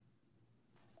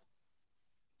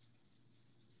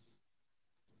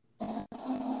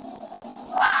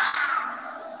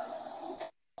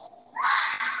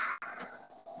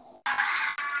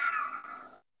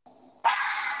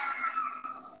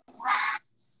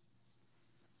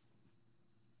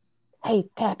Hey,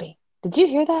 Pappy, did you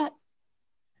hear that?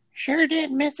 Sure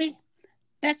did, Missy.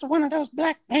 That's one of those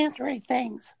Black Panthery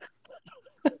things.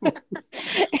 and,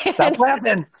 Stop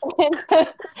laughing.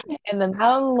 and the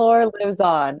mountain lore lives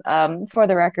on. For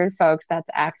the record, folks, that's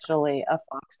actually a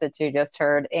fox that you just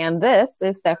heard. And this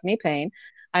is Stephanie Payne.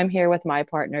 I'm here with my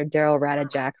partner, Daryl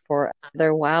Radajak, for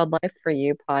another Wildlife for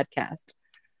You podcast.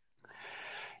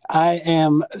 I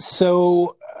am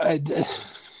so.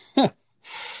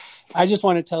 I just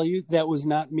want to tell you that was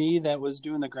not me that was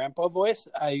doing the grandpa voice.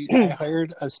 I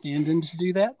hired a stand-in to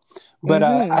do that. But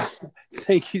Mm-hmm.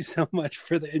 thank you so much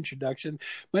for the introduction.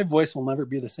 My voice will never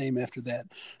be the same after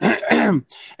that.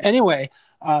 Anyway,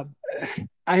 uh,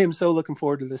 I am so looking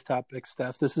forward to this topic,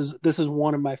 Steph. This is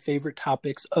one of my favorite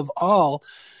topics of all.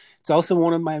 It's also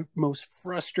one of my most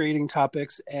frustrating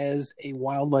topics as a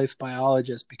wildlife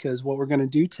biologist because what we're going to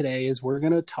do today is we're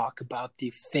going to talk about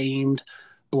the famed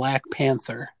Black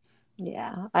Panther.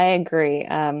 Yeah, I agree.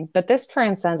 But this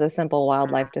transcends a simple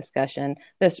wildlife discussion.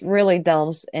 This really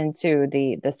delves into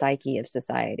the psyche of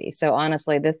society. So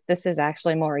honestly, this is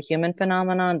actually more a human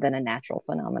phenomenon than a natural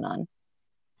phenomenon.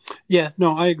 Yeah,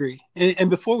 no, I agree. And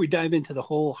before we dive into the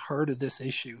whole heart of this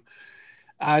issue,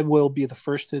 I will be the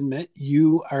first to admit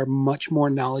you are much more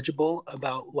knowledgeable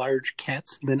about large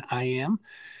cats than I am.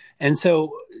 And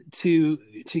so to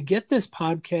get this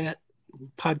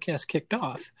podcast kicked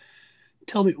off,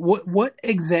 tell me what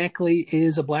exactly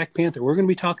is a Black Panther? We're going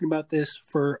to be talking about this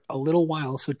for a little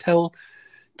while. So tell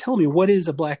me, what is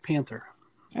a Black Panther?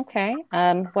 Okay.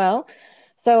 Well,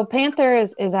 so panther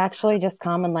is actually just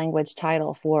common language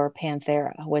title for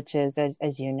Panthera, which is,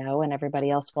 as you know, and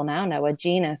everybody else will now know, a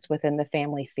genus within the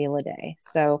family Felidae.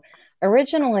 So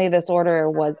originally, this order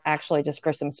was actually just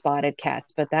for some spotted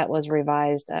cats, but that was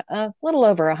revised a little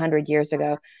over 100 years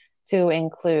ago to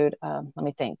include, let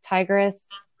me think, tigress,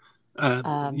 You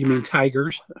um, mean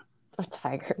tigers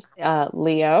tigers,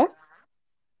 Leo,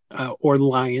 or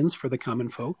lions for the common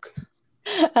folk?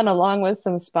 and along with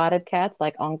some spotted cats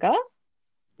like Onca,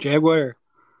 Jaguar,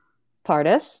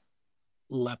 Pardus,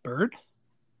 leopard,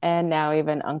 and now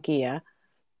even Unkia.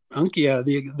 Unkia,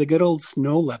 the good old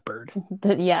snow leopard.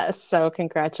 But yes, so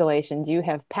congratulations. You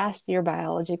have passed your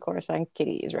biology course on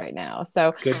kitties right now.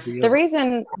 So Good the deal.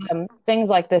 reason things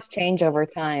like this change over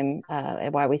time,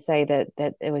 and why we say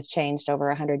that it was changed over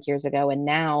 100 years ago, and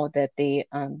now that the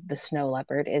snow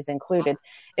leopard is included,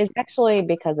 is actually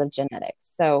because of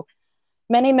genetics. So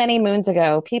many, many moons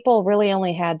ago, people really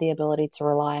only had the ability to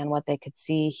rely on what they could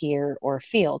see, hear, or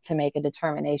feel to make a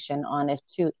determination on if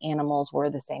two animals were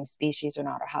the same species or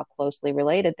not, or how closely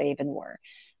related they even were.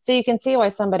 So you can see why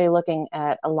somebody looking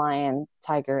at a lion,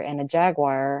 tiger, and a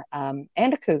jaguar and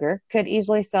a cougar could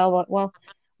easily sell, well,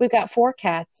 we've got four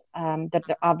cats that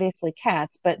they're obviously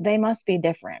cats, but they must be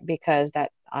different because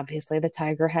that obviously the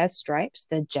tiger has stripes,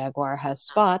 the jaguar has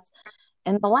spots,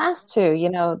 and the last two,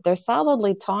 they're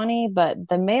solidly tawny, but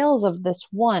the males of this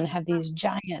one have these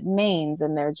giant manes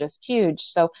and they're just huge.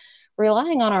 So,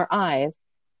 relying on our eyes,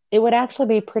 it would actually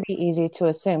be pretty easy to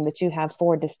assume that you have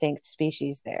four distinct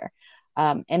species there.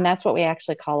 And that's what we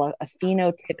actually call a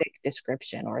phenotypic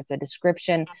description, or it's a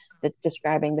description that's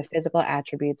describing the physical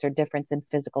attributes or difference in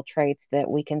physical traits that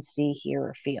we can see, hear,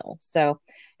 or feel. So,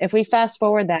 if we fast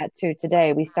forward that to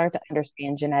today, we start to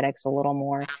understand genetics a little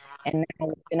more, and now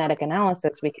with genetic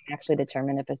analysis, we can actually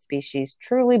determine if a species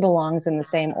truly belongs in the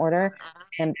same order.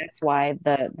 And that's why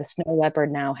the snow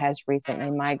leopard now has recently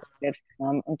migrated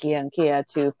from Unkia unkia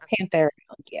to Panthera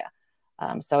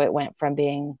unkia. So it went from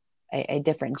being a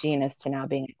different genus to now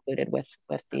being included with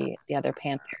the other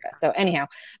Panthera. So anyhow,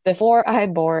 before I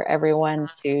bore everyone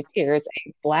to tears,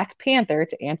 a black panther,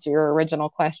 to answer your original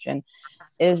question,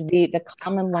 is the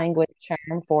common language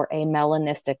term for a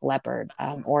melanistic leopard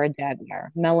or a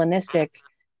jaguar. Melanistic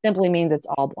simply means it's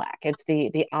all black. It's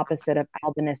the opposite of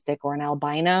albinistic or an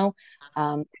albino.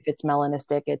 If it's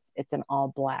melanistic, it's an all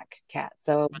black cat.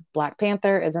 So Black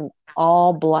Panther is an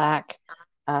all black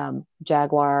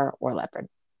jaguar or leopard.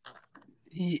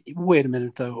 Wait a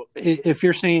minute, though. If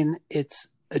you're saying it's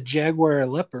a jaguar or a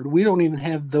leopard, we don't even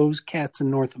have those cats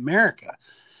in North America,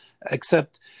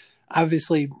 except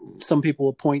obviously some people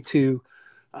will point to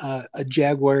a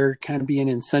jaguar kind of being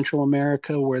in Central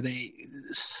America, where they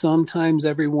sometimes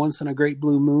every once in a great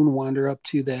blue moon wander up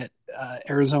to that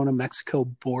Arizona Mexico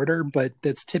border, but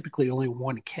that's typically only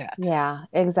one cat. Yeah,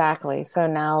 exactly. So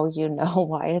now you know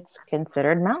why it's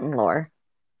considered mountain lore.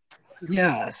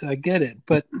 Yes, I get it,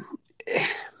 but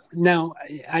now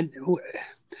I'm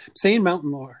saying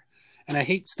mountain lore, and I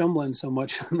hate stumbling so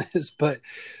much on this, but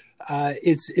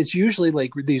it's usually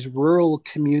like these rural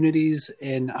communities,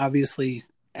 and obviously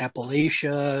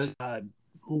Appalachia,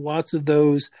 lots of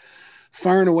those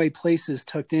far and away places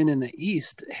tucked in the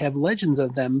East have legends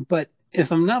of them. But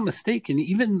if I'm not mistaken,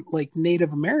 even like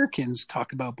Native Americans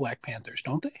talk about Black Panthers,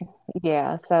 don't they?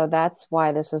 Yeah, so that's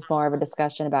why this is more of a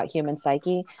discussion about human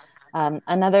psyche.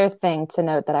 Another thing to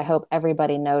note that I hope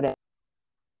everybody noticed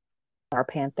our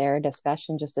Panthera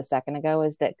discussion just a second ago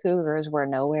is that cougars were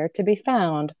nowhere to be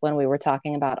found when we were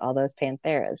talking about all those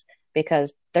Pantheras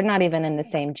because they're not even in the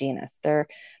same genus. They're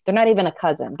not even a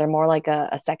cousin. They're more like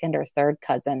a second or third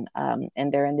cousin,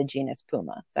 and they're in the genus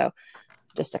Puma. So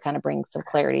just to kind of bring some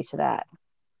clarity to that.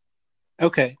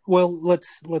 Okay, well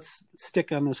let's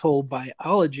stick on this whole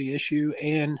biology issue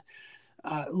and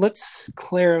let's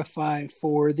clarify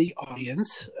for the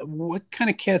audience what kind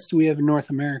of cats do we have in North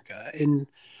America, and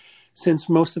since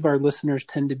most of our listeners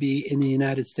tend to be in the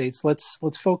United States, let's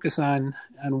focus on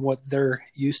what they're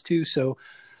used to. So,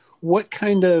 what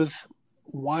kind of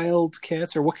wild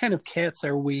cats or what kind of cats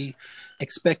are we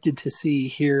expected to see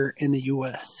here in the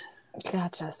U.S.?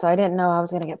 Gotcha. So I didn't know I was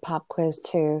going to get pop quiz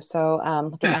too.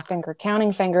 So get my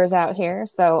counting fingers out here.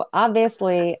 So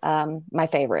obviously my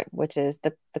favorite, which is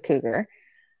the cougar.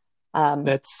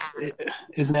 That's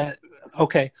isn't that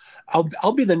okay?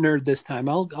 I'll be the nerd this time.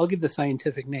 I'll give the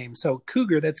scientific name. So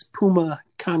cougar, that's Puma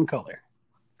concolor.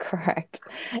 Correct.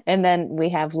 And then we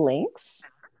have lynx.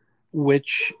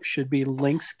 Which should be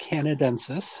Lynx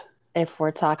canadensis. If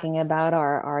we're talking about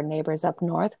our neighbors up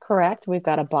north, correct. We've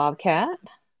got a bobcat.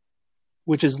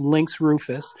 Which is Lynx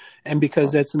rufus. And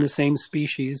because that's in the same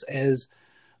species as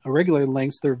a regular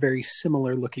lynx, they're very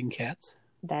similar looking cats.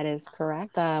 That is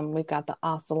correct. We've got the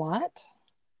ocelot.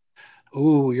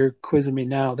 Ooh, you're quizzing me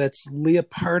now. That's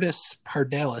Leopardus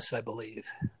pardalis, I believe.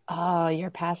 Oh, you're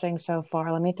passing so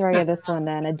far. Let me throw you this one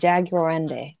then. A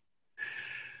jaguarundi.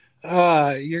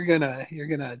 You're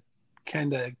gonna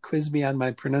kind of quiz me on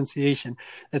my pronunciation.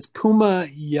 That's Puma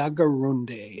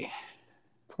jaguarundi.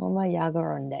 Puma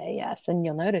jaguarundi, yes. And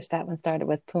you'll notice that one started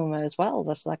with Puma as well,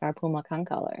 just like our Puma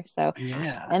concolor. So,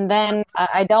 yeah. And then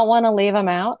I don't want to leave them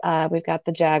out. We've got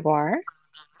the jaguar.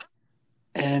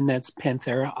 And that's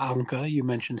Panthera anca. You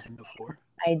mentioned him before.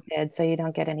 I did, so you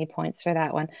don't get any points for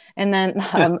that one. And then,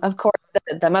 of course,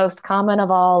 the most common of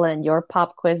all, and your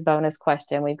pop quiz bonus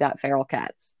question, we've got feral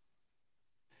cats.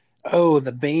 Oh,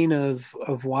 the bane of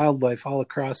wildlife all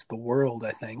across the world,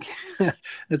 I think.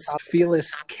 It's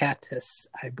Felis catus,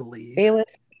 I believe. Felis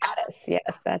catus,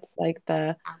 yes. That's like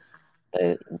the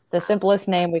simplest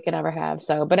name we could ever have.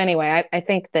 So, but anyway, I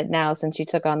think that now since you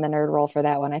took on the nerd role for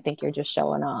that one, I think you're just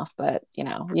showing off, but you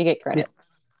get credit.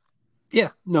 Yeah,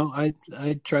 no, I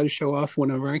try to show off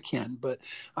whenever I can. But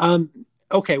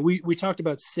okay, we talked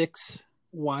about 6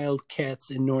 wild cats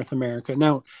in North America.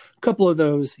 Now, a couple of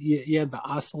those, you have the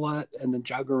ocelot and the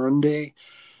jaguarundi,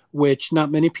 which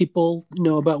not many people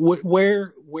know about.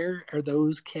 Where are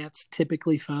those cats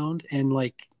typically found, and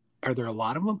like, are there a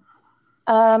lot of them?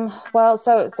 Well,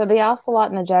 so the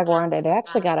ocelot and the jaguarundi, they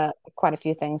actually got quite a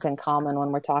few things in common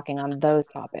when we're talking on those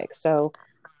topics. So,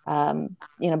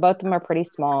 both of them are pretty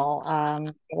small,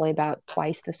 probably about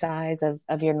twice the size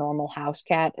of your normal house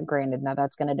cat. Granted, now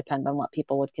that's going to depend on what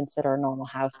people would consider a normal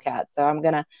house cat. So I'm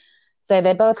going to say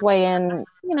they both weigh in,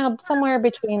 somewhere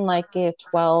between like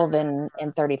 12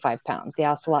 and 35 pounds. The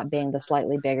ocelot being the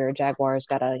slightly bigger. Jaguar's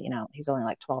got he's only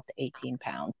like 12 to 18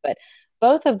 pounds. But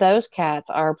both of those cats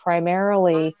are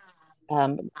primarily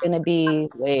going to be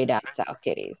way down south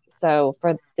kitties. So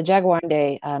for the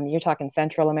jaguarundi, you're talking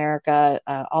Central America,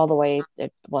 all the way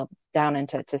down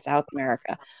into South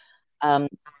America, and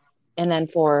then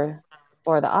for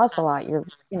the ocelot, you're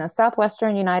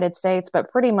southwestern United States,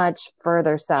 but pretty much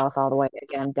further south, all the way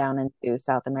again down into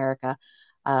South America.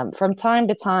 From time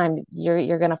to time,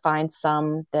 you're going to find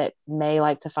some that may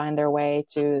like to find their way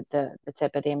to the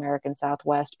tip of the American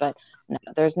Southwest, but no,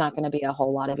 there's not going to be a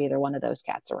whole lot of either one of those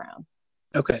cats around.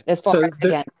 Okay. As far as,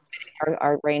 again,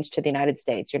 our range to the United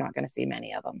States, you're not going to see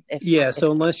many of them. So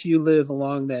unless you live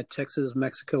along that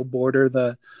Texas-Mexico border,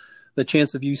 the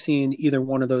chance of you seeing either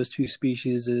one of those two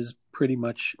species is pretty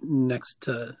much next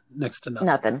to nothing.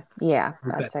 Nothing. Yeah,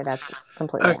 okay. I'd say that's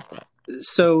completely accurate.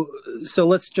 So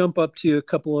let's jump up to a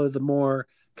couple of the more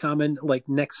common, like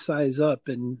next size up,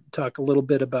 and talk a little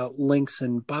bit about lynx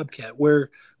and bobcat. Where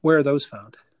are those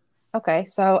found? Okay.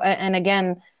 So, and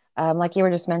again, like you were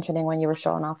just mentioning when you were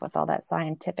showing off with all that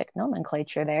scientific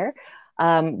nomenclature there,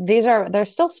 they're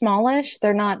still smallish.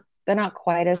 They're not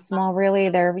quite as small, really.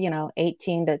 They're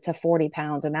 18 to 40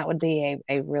 pounds, and that would be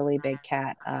a really big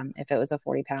cat if it was a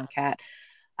 40-pound cat.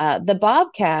 The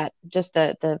bobcat, just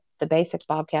the basic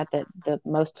bobcat that the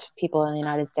most people in the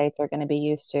United States are going to be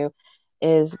used to,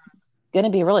 is going to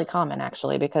be really common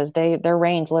actually, because their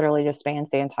range literally just spans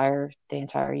the entire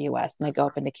U.S. and they go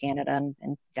up into Canada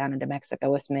and down into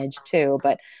Mexico a smidge too.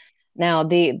 But now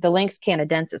the Lynx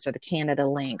canadensis, or the Canada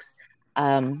lynx,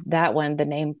 that one, the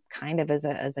name kind of is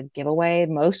a giveaway.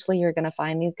 Mostly you're going to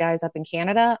find these guys up in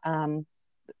Canada.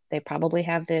 They probably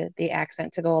have the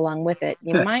accent to go along with it.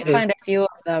 You might find a few of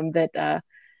them that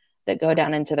go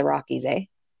down into the Rockies, eh?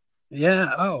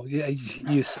 Yeah. Oh, yeah.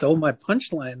 You stole my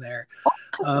punchline there.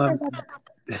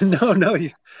 No,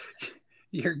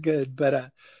 you're good.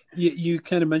 But you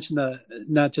kind of mentioned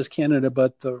not just Canada,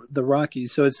 but the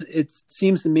Rockies. So it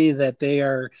seems to me that they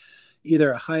are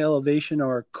either a high elevation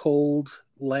or a cold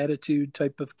latitude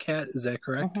type of cat. Is that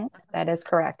correct? Mm-hmm. That is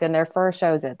correct, and their fur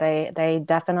shows it. They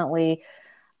definitely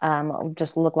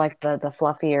just look like the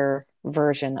fluffier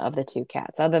version of the two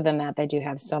cats. Other than that, they do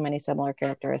have so many similar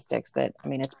characteristics that, I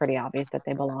mean, it's pretty obvious that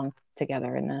they belong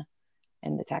together in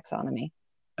the taxonomy.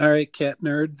 All right, cat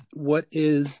nerd. What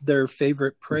is their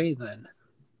favorite prey then?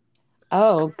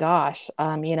 Oh gosh,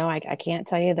 I can't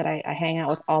tell you that I hang out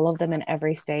with all of them in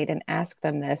every state and ask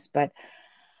them this, but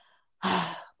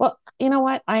well, you know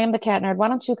what? I am the cat nerd. Why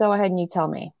don't you go ahead and you tell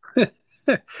me?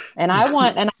 And I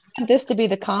want this to be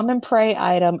the common prey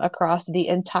item across the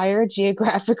entire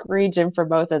geographic region for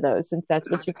both of those, since that's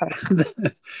what you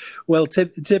covered. Well,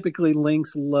 typically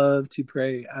lynx love to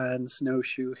prey on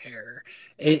snowshoe hare,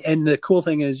 and the cool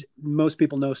thing is most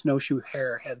people know snowshoe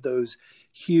hare have those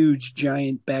huge,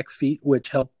 giant back feet, which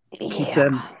help keep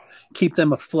them Yeah. keep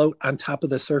them afloat on top of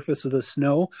the surface of the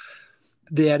snow.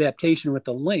 The adaptation with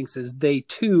the lynx is they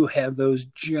too have those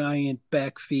giant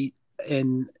back feet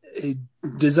and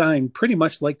designed pretty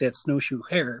much like that snowshoe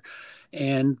hare,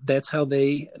 and that's how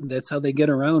they get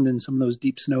around in some of those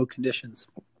deep snow conditions.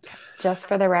 Just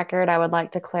for the record, I would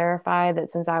like to clarify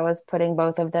that since I was putting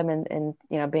both of them in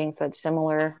being such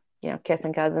similar,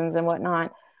 kissing cousins and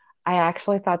whatnot, I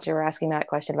actually thought you were asking that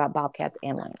question about bobcats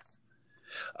and lynx.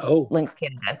 Oh, Lynx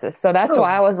canadensis. So that's oh,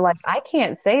 why I was like, I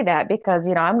can't say that because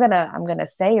I'm gonna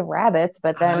say rabbits,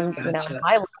 but I then gotcha.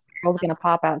 my little girl's gonna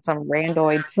pop out some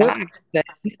randoid Well, fact that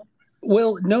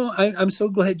well, no, I'm so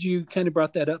glad you kind of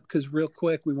brought that up because real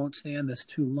quick, we won't stay on this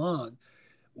too long.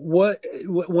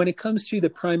 When it comes to the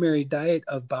primary diet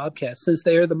of bobcats, since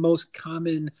they are the most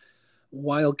common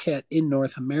wildcat in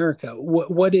North America,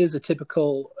 what is a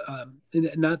typical,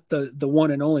 not the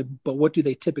one and only, but what do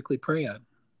they typically prey on?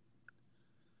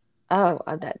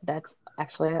 that's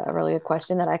actually a really good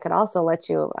question that I could also let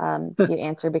you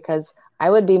answer, because I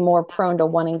would be more prone to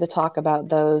wanting to talk about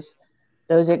those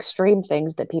extreme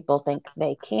things that people think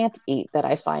they can't eat that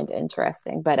I find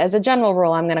interesting. But as a general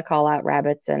rule, I'm going to call out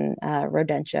rabbits and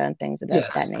rodentia and things of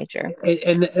that Yes, nature.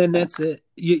 and So, that's it.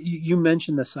 You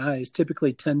mentioned the size,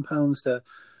 typically 10 pounds to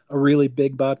a really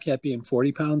big bobcat being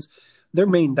 40 pounds. Their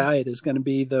main mhm. diet is going to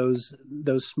be those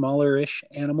smaller-ish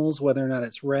animals, whether or not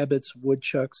it's rabbits,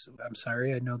 woodchucks. I'm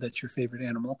sorry, I know that's your favorite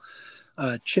animal.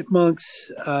 Chipmunks,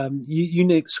 you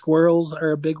name squirrels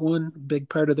are a big one, big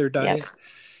part of their Yep. diet.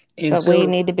 And But we so,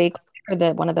 need to be clear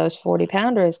that one of those 40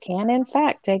 pounders can, in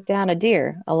fact, take down a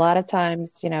deer. A lot of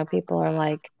times, people are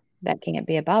like, that can't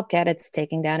be a bobcat, it's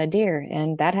taking down a deer.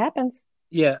 And that happens.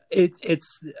 yeah,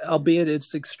 it's albeit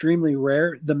it's extremely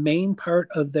rare. The main part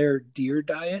of their deer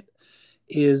diet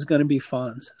is going to be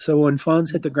fawns. So when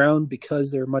fawns hit the ground,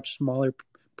 because they're a much smaller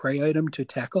prey item to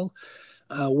tackle,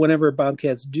 whenever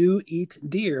bobcats do eat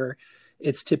deer,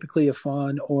 it's typically a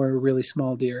fawn or a really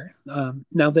small deer.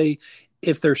 Now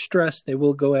if they're stressed, they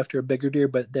will go after a bigger deer,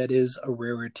 but that is a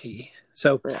rarity.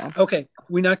 So, Yeah. okay,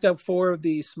 we knocked out four of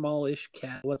the smallish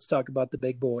cat. Let's talk about the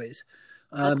big boys.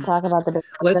 Let's Um, talk about the difference.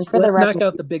 And let's for the let's knock record,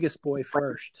 out the biggest boy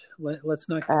first. Let's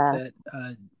knock out uh,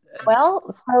 that well,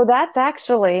 so that's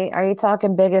actually, are you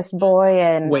talking biggest boy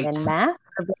weight. in mass?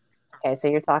 Okay, so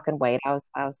you're talking weight. I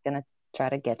was gonna try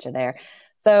to get you there.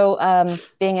 So,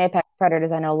 being apex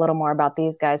predators, I know a little more about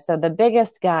these guys. So the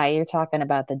biggest guy, you're talking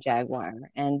about the jaguar,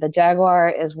 and the jaguar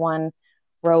is one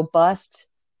robust,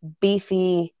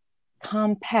 beefy,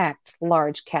 compact,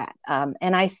 large cat.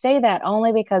 And I say that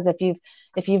only because if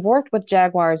you've worked with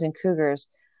jaguars and cougars,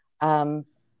 um,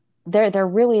 there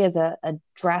really is a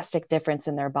drastic difference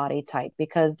in their body type,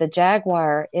 because the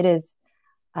jaguar,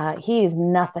 he is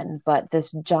nothing but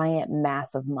this giant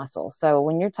mass of muscle. So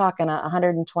when you're talking a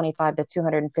 125 to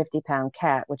 250 pound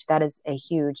cat, which that is a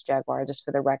huge jaguar, just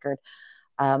for the record,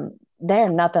 they're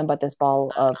nothing but this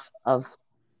ball of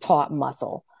taut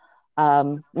muscle.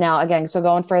 Now, again, so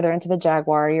going further into the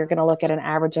jaguar, you're going to look at an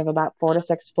average of about 4 to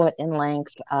 6 foot in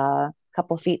length, a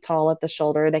couple of feet tall at the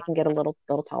shoulder. They can get a little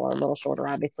taller, a little shorter,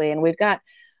 obviously. And we've got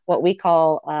what we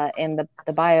call in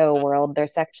the bio world, they're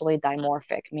sexually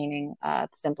dimorphic, meaning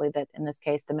simply that in this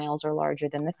case, the males are larger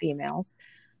than the females.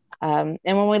 And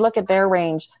when we look at their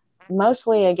range,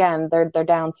 mostly again, they're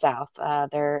down south.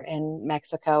 They're in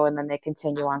Mexico, and then they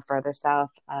continue on further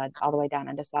south, all the way down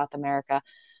into South America.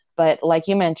 But like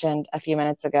you mentioned a few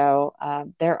minutes ago,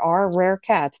 there are rare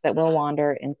cats that will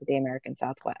wander into the American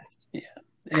Southwest. Yeah,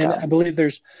 and So, I believe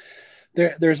there's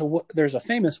a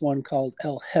famous one called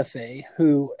El Jefe,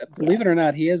 who, yeah. believe it or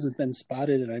not, he hasn't been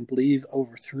spotted in, I believe,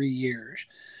 over 3 years.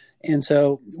 And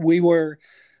so we've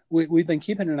been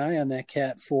keeping an eye on that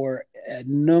cat for a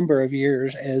number of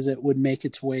years as it would make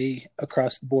its way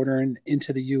across the border and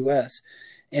into the U.S.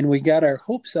 And we got our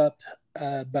hopes up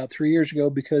about 3 years ago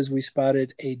because we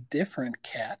spotted a different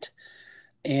cat,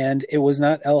 and it was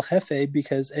not El Jefe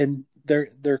because and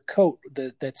their coat,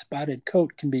 that spotted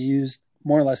coat, can be used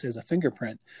more or less as a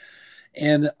fingerprint.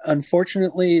 And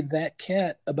unfortunately, that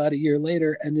cat about a year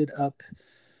later ended up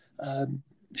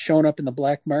showing up in the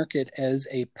black market as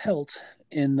a pelt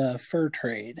in the fur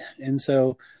trade. And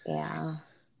so, Yeah.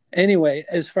 anyway,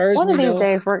 as far as One of we these know,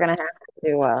 days, we're going to have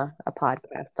to do a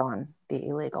podcast on the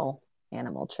illegal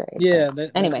animal trade. But yeah,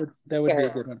 anyway, that would be a here,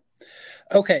 good one.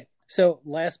 Okay, so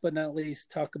last but not least,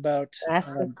 talk about last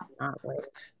but not least.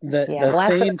 Yeah, the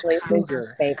last but famed not least is my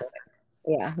cougar. favorite.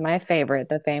 Yeah, my favorite,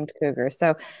 the famed cougar.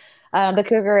 So the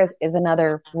cougar is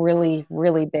another really,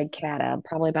 really big cat,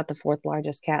 probably about the fourth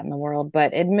largest cat in the world.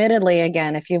 But admittedly,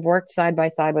 again, if you've worked side by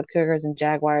side with cougars and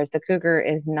jaguars, the cougar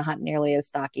is not nearly as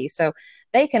stocky. So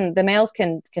the males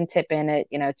can tip in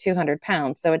at 200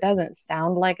 pounds. So it doesn't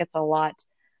sound like it's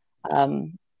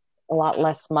um, a lot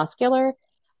less muscular,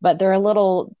 but they're a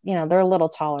little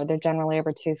taller. They're generally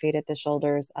over 2 feet at the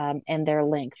shoulders, and their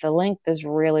length. The length is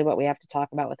really what we have to talk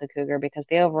about with the cougar because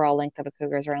the overall length of a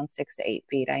cougar is around 6 to 8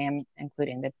 feet. I am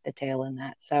including the tail in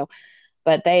that. So,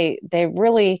 but they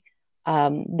really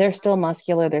they're still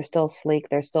muscular, they're still sleek,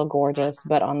 they're still gorgeous.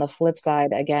 But on the flip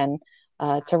side, again,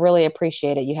 to really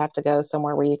appreciate it, you have to go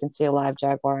somewhere where you can see a live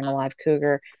jaguar and a live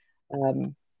cougar.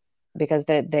 Um, because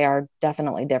they are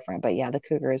definitely different. But yeah, the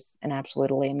cougar is an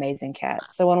absolutely amazing cat.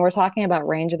 So when we're talking about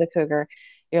range of the cougar,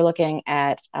 you're looking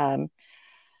at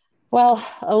well,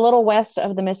 a little west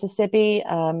of the Mississippi,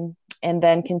 and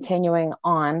then continuing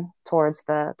on towards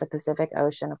the Pacific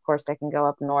Ocean. Of course, they can go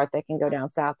up north, they can go down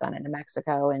south down into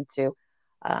Mexico, into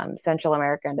Central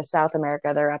America, into South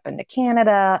America. They're up into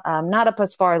Canada, not up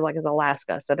as far as like as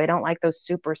Alaska. So they don't like those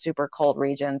super, super cold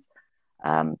regions.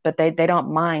 But they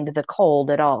don't mind the cold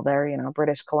at all. They're,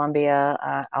 British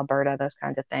Columbia, Alberta, those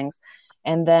kinds of things.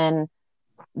 And then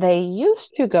they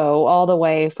used to go all the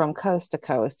way from coast to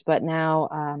coast, but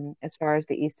now, as far as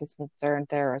the East is concerned,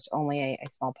 there is only a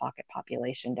small pocket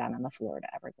population down in the Florida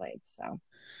Everglades. So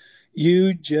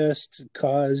You just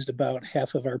caused about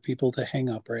half of our people to hang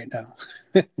up right now.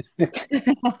 because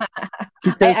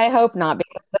I hope not,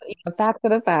 because facts are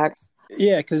the facts.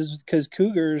 Yeah, because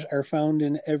cougars are found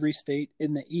in every state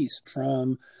in the East,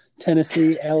 from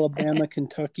Tennessee, Alabama,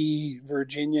 Kentucky,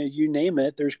 Virginia, you name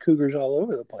it. There's cougars all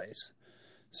over the place.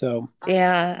 So,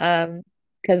 Yeah,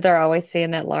 because they're always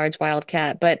seeing that large wild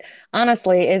cat. But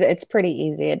honestly, it's pretty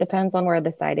easy. It depends on where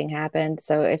the sighting happened.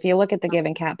 So if you look at the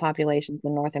given cat populations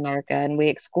in North America, and we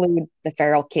exclude the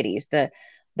feral kitties, the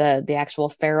actual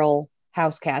feral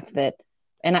house cats that,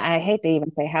 and I hate to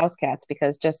even say house cats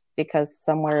because just because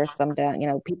somewhere some down,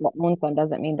 people own some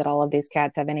doesn't mean that all of these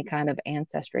cats have any kind of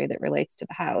ancestry that relates to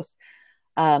the house.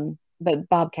 But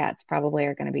bobcats probably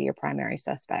are going to be your primary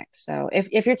suspect. So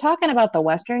if you're talking about the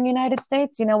Western United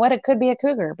States, you know what? It could be a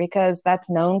cougar because that's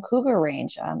known cougar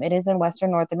range. It is in Western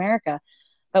North America.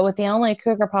 But with the only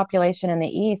cougar population in the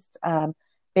East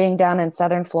being down in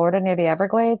Southern Florida near the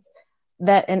Everglades,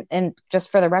 and just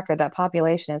for the record, that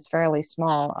population is fairly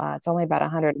small. It's only about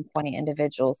 120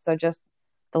 individuals. So just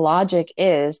the logic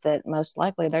is that most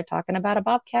likely they're talking about a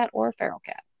bobcat or a feral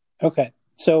cat. okay.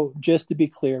 So, just to be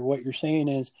clear, what you're saying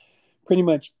is pretty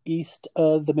much east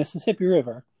of the Mississippi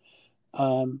River,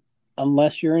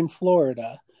 unless you're in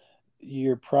Florida,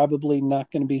 you're probably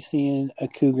not going to be seeing a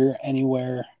cougar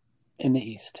anywhere in the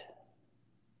East.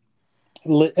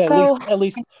 So At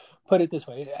least put it this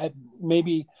way.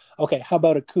 Maybe, okay, how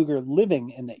about a cougar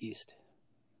living in the East?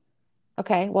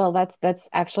 okay, well, that's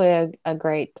actually a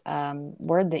great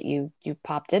word that you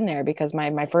popped in there because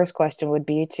my first question would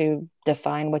be to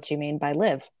define what you mean by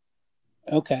live.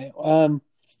 Okay.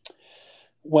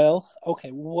 Well, okay.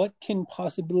 What can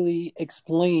possibly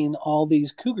explain all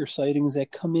these cougar sightings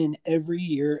that come in every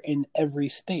year in every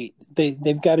state?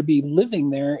 They've got to be living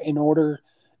there in order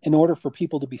for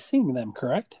people to be seeing them,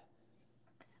 correct?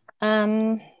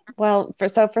 Um, well,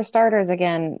 for starters,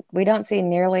 again, we don't see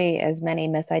nearly as many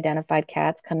misidentified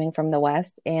cats coming from the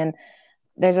West, and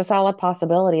there's a solid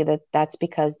possibility that that's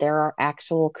because there are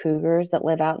actual cougars that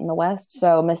live out in the West.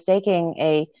 So mistaking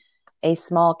a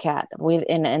small cat,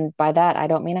 and by that I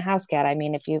don't mean a house cat. I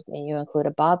mean if you include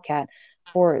a bobcat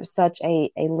for such a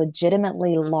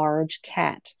legitimately large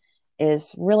cat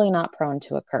is really not prone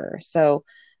to occur. So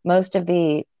most of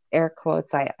the air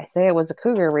quotes I say it was a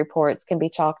cougar reports can be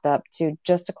chalked up to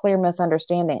just a clear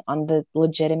misunderstanding on the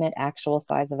legitimate actual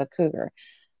size of a cougar.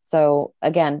 So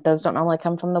again, those don't normally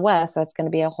come from the West. That's going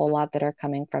to be a whole lot that are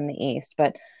coming from the East.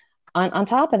 But on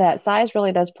top of that, size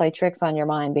really does play tricks on your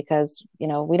mind because,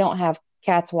 we don't have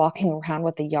cats walking around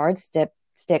with a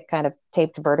stick kind of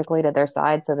taped vertically to their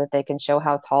side so that they can show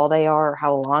how tall they are or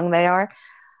how long they are.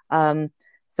 Um,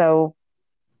 so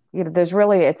there's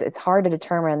really it's hard to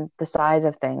determine the size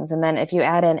of things. And then if you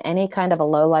add in any kind of a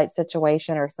low light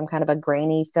situation or some kind of a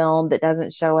grainy film that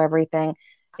doesn't show everything,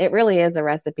 it really is a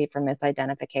recipe for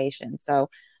misidentification. So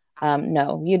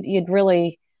no, you'd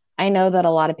really. I know that a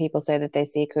lot of people say that they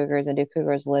see cougars and do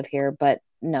cougars live here, but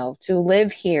no, to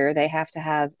live here, they have to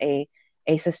have a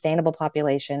sustainable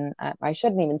population. I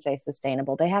shouldn't even say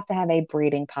sustainable. They have to have a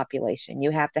breeding population.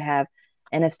 You have to have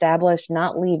an established,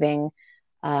 not leaving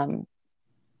um,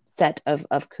 set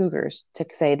of cougars to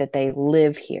say that they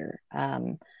live here.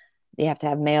 You have to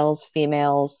have males,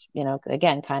 females,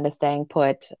 again, kind of staying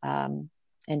put and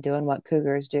doing what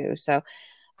cougars do. So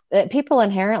people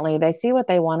inherently they see what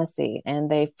they want to see and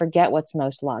they forget what's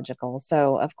most logical.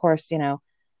 So of course,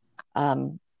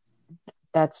 um,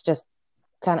 that's just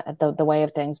kind of the way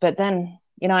of things. But then,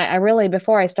 I really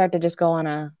before I start to just go on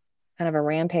a kind of a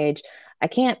rampage, I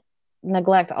can't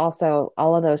neglect also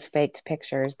all of those faked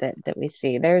pictures that we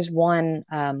see. There's one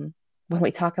when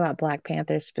we talk about Black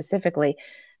Panthers specifically.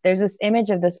 There's this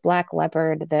image of this black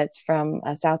leopard that's from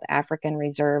a South African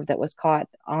reserve that was caught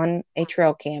on a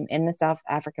trail cam in the South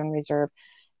African reserve.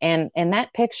 And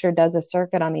that picture does a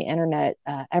circuit on the internet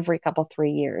every couple 3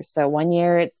 years. So one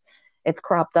year it's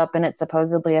cropped up and it's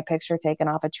supposedly a picture taken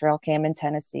off a trail cam in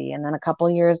Tennessee. And then a couple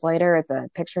years later, it's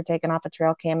a picture taken off a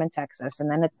trail cam in Texas.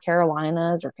 And then it's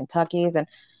Carolinas or Kentucky's. And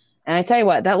I tell you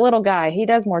what, that little guy, he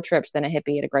does more trips than a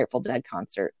hippie at a Grateful Dead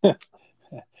concert.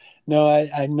 No,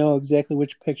 I know exactly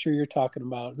which picture you're talking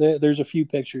about. There's a few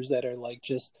pictures that are like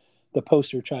just the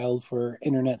poster child for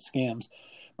internet scams.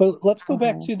 But let's go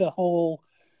back Mm-hmm. to the whole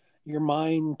your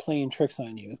mind playing tricks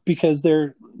on you, because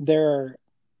there are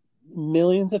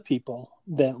millions of people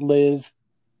that live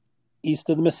east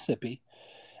of the Mississippi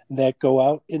that go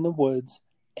out in the woods,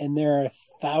 and there are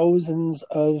thousands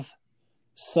of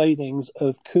sightings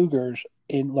of cougars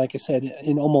in, like I said,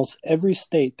 in almost every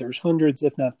state. There's hundreds,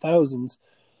 if not thousands,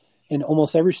 in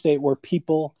almost every state where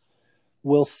people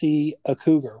will see a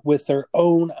cougar with their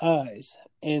own eyes.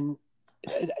 And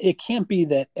it can't be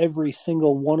that every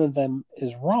single one of them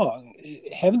is wrong.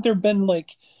 Haven't there been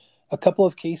like a couple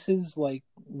of cases like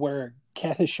where a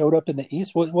cat has showed up in the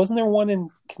east? Wasn't there one in,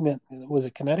 was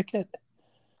it Connecticut?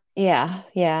 Yeah,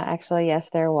 actually, yes,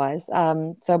 there was.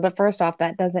 But first off,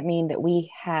 that doesn't mean that we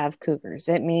have cougars.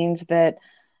 It means that,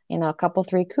 a couple,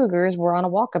 three cougars were on a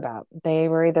walkabout. They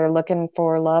were either looking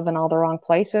for love in all the wrong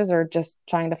places or just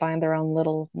trying to find their own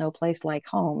little no place like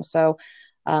home. So,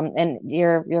 and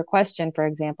your question, for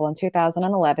example, in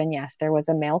 2011, yes, there was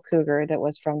a male cougar that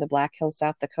was from the Black Hills,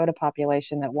 South Dakota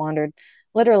population that wandered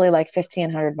literally like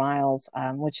 1,500 miles,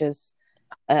 which is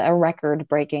a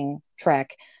record-breaking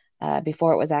trek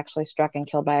before it was actually struck and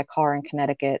killed by a car in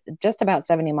Connecticut, just about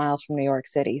 70 miles from New York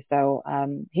City. So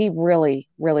he really,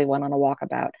 really went on a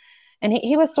walkabout. And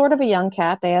he was sort of a young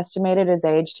cat. They estimated his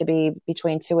age to be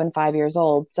between 2 and 5 years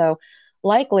old. So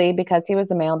likely because he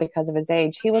was a male because of his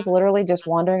age, he was literally just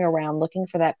wandering around looking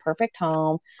for that perfect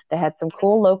home that had some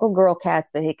cool local girl cats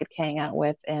that he could hang out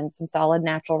with and some solid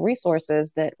natural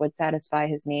resources that would satisfy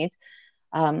his needs.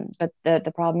 But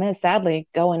the problem is, sadly,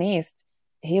 going east,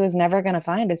 he was never going to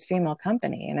find his female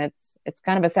company, and it's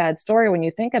kind of a sad story when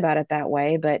you think about it that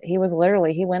way. But he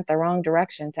went the wrong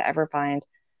direction to ever find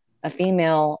a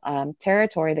female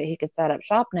territory that he could set up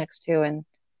shop next to and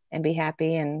be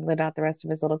happy and live out the rest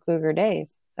of his little cougar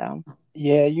days. So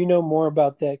Yeah, you know more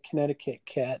about that Connecticut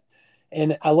cat.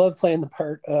 And I love playing the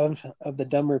part of the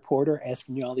dumb reporter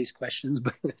asking you all these questions,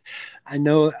 but I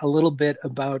know a little bit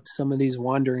about some of these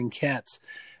wandering cats.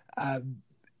 Uh,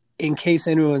 in case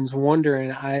anyone's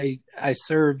wondering, I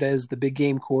served as the big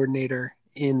game coordinator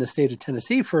in the state of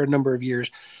Tennessee for a number of years.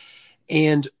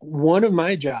 And one of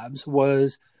my jobs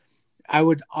was I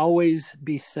would always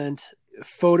be sent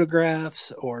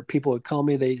photographs, or people would call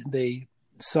me. They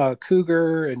saw a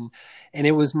cougar, and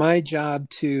it was my job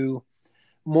to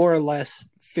more or less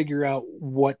figure out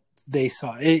what they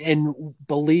saw. And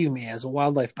believe me, as a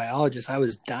wildlife biologist, I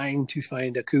was dying to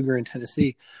find a cougar in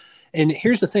Tennessee. And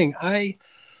here's the thing, I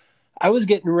was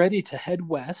getting ready to head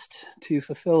west to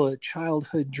fulfill a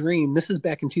childhood dream. This is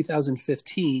back in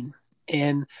 2015.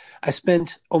 And I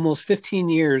spent almost 15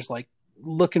 years like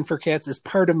looking for cats as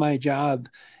part of my job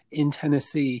in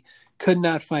Tennessee. Could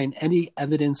not find any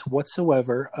evidence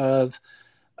whatsoever of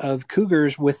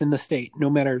cougars within the state, no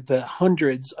matter the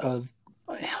hundreds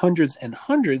and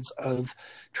hundreds of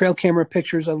trail camera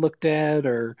pictures I looked at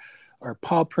or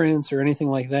paw prints or anything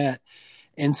like that.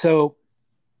 And so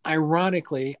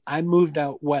ironically, I moved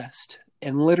out west,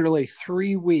 and literally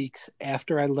 3 weeks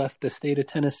after I left the state of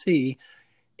Tennessee,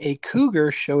 a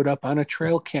cougar showed up on a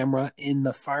trail camera in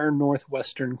the far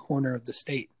northwestern corner of the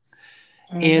state.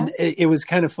 Mm-hmm. And it was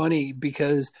kind of funny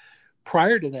because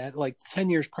prior to that, like 10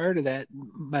 years prior to that,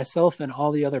 myself and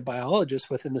all the other biologists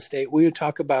within the state, we would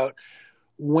talk about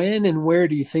when and where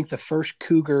do you think the first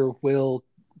cougar will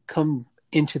come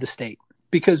into the state?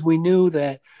 Because we knew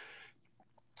that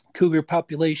cougar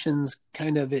populations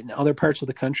kind of in other parts of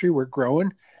the country were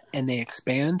growing and they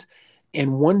expand.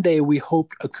 And one day we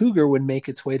hoped a cougar would make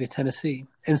its way to Tennessee.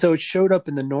 And so it showed up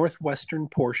in the northwestern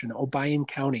portion, Obion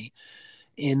County,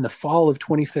 in the fall of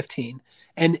 2015.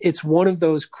 And it's one of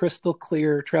those crystal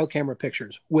clear trail camera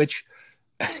pictures, which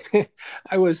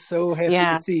I was so happy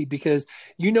to see, because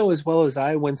you know as well as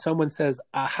I, when someone says,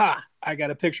 aha, I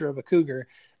got a picture of a cougar,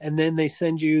 and then they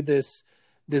send you this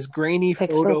grainy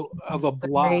photo of a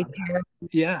blob.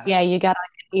 Yeah. Yeah, you got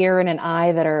an ear and an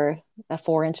eye that are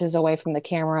 4 inches away from the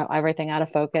camera, everything out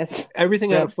of focus.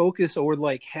 Everything out of focus, or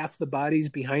like half the body's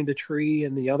behind a tree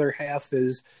and the other half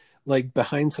is like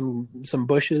behind some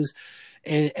bushes.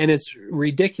 And it's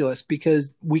ridiculous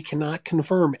because we cannot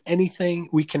confirm anything.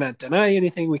 We cannot deny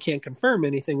anything. We can't confirm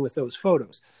anything with those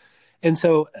photos. And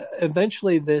so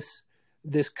eventually this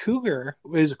cougar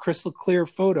is a crystal clear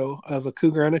photo of a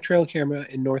cougar on a trail camera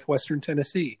in northwestern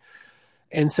Tennessee.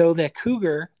 And so that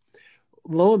cougar,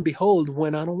 lo and behold,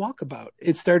 went on a walkabout.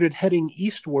 It started heading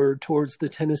eastward towards the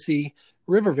Tennessee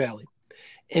River Valley.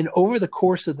 And over the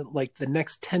course of the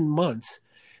next 10 months,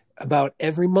 about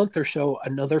every month or so,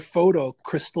 another photo,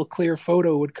 crystal clear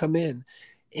photo, would come in.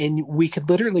 And we could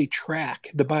literally track,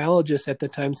 the biologists at the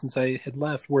time, since I had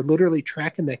left, were literally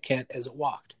tracking that cat as it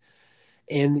walked.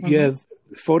 And you have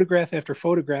photograph after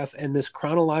photograph and this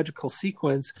chronological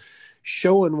sequence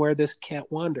showing where this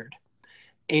cat wandered.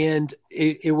 And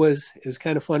it was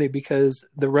kind of funny because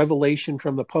the revelation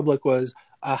from the public was,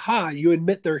 aha, you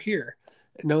admit they're here.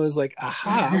 And I was like,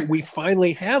 aha, we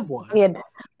finally have one.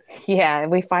 Yeah,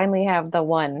 we finally have the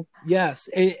one. Yes.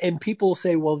 And people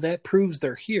say, well, that proves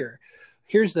they're here.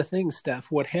 Here's the thing, Steph.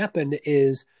 What happened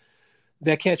is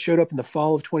that cat showed up in the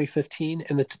fall of 2015,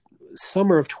 and the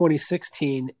summer of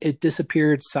 2016, it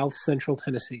disappeared south central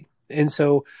Tennessee. And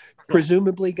so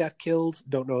presumably got killed.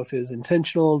 Don't know if it was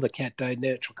intentional. The cat died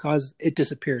natural cause. It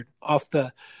disappeared off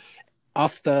the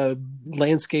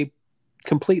landscape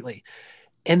completely.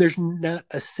 And there's not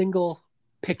a single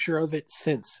picture of it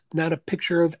since. Not a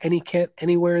picture of any cat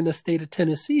anywhere in the state of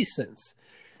Tennessee since.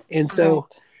 And so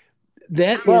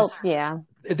that's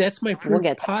my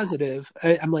proof positive.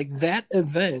 I'm like, that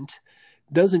event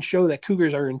doesn't show that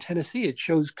cougars are in Tennessee. It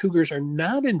shows cougars are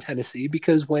not in Tennessee,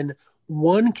 because when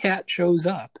one cat shows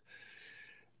up,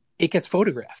 it gets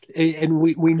photographed, and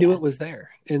we knew it was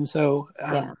there. And so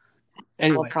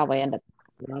anyway, we'll probably end up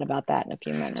talking about that in a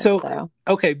few minutes. So.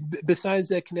 Okay, besides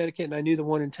that Connecticut, and I knew the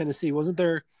one in Tennessee, wasn't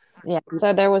there? Yeah,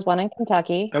 so there was one in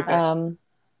Kentucky. Okay.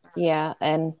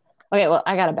 And well,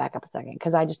 I got to back up a second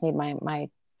because I just need my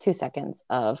 2 seconds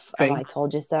of I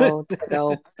told you so to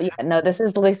go. This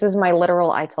is my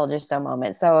literal I told you so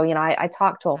moment. So, I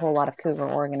talked to a whole lot of cougar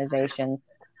organizations,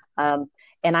 and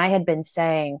I had been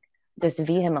saying just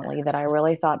vehemently that I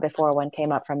really thought before one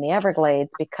came up from the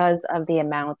Everglades, because of the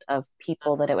amount of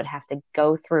people that it would have to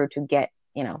go through to get,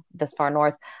 this far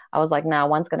north. I was like, no,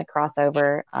 one's going to cross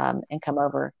over and come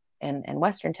over in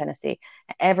Western Tennessee.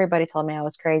 Everybody told me I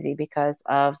was crazy because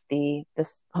of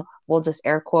we'll just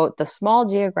air quote, the small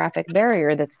geographic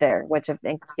barrier that's there, which if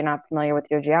you're not familiar with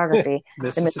your geography,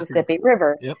 the Mississippi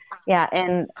River. Yep. Yeah.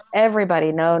 And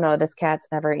everybody, no, this cat's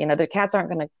never, the cats aren't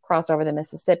going to cross over the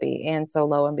Mississippi. And so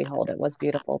lo and behold, it was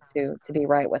beautiful to be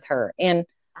right with her. And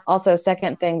also,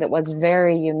 second thing that was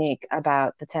very unique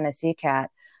about the Tennessee cat,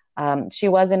 she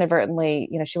was inadvertently,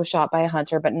 she was shot by a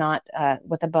hunter, but not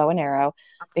with a bow and arrow,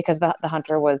 because the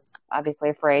hunter was obviously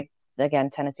afraid.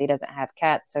 Again, Tennessee doesn't have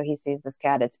cats, so he sees this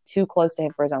cat. It's too close to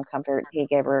him for his own comfort. He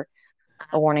gave her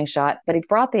a warning shot. But he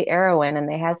brought the arrow in, and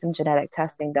they had some genetic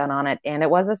testing done on it, and it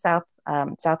was a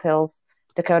South Hills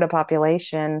Dakota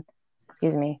population.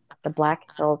 Excuse me, the Black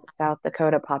Hills South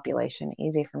Dakota population.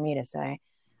 Easy for me to say.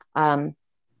 Um,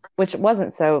 which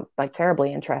wasn't so like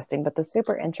terribly interesting, but the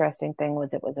super interesting thing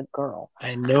was it was a girl.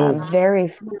 I know. Very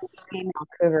few female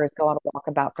cougars go on a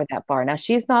walkabout for that far. Now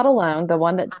she's not alone. The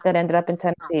one that ended up in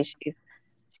Tennessee, she's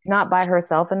not by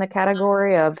herself in the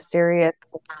category of serious,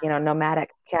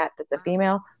 nomadic cat that's a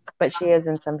female, but she is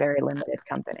in some very limited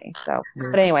company. So,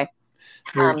 but anyway,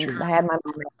 Very true. I had my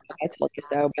moment. I told you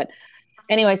so, but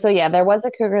anyway, so yeah, there was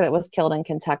a cougar that was killed in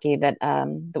Kentucky that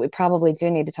we probably do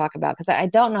need to talk about because I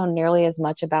don't know nearly as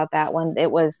much about that one.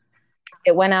 It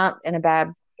went out in a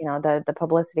bad, the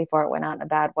publicity for it went out in a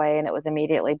bad way, and it was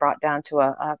immediately brought down to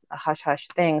a hush hush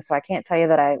thing. So I can't tell you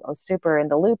that I was super in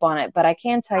the loop on it, but I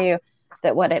can tell you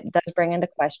that what it does bring into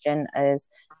question is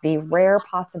the rare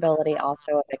possibility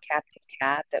also of a captive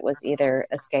cat that was either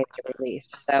escaped or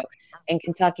released. So in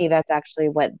Kentucky, that's actually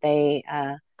what they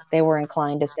were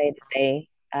inclined to say that they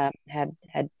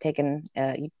had taken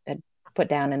had put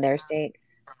down in their state.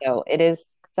 So it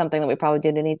is something that we probably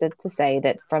do need to say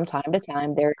that from time to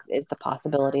time there is the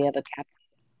possibility of a captive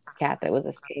cat that was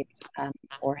escaped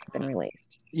or had been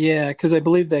released. Yeah, because I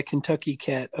believe that Kentucky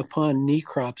cat, upon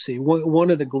necropsy,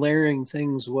 one of the glaring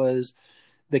things was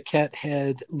the cat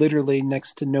had literally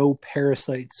next to no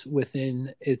parasites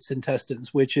within its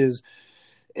intestines, which is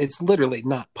it's literally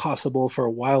not possible for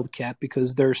a wild cat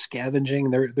because they're scavenging.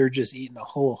 They're just eating a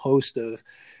whole host of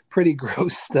pretty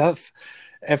gross stuff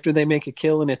after they make a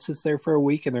kill and it sits there for a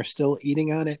week and they're still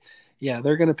eating on it. Yeah,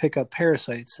 they're going to pick up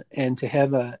parasites. And to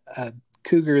have a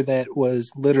cougar that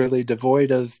was literally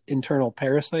devoid of internal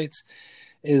parasites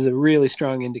is a really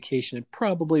strong indication it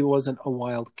probably wasn't a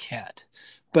wild cat.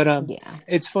 But Yeah.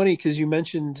 it's funny because you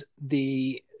mentioned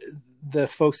the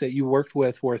folks that you worked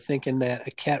with were thinking that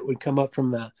a cat would come up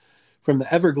from the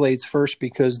Everglades first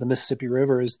because the Mississippi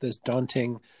River is this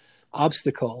daunting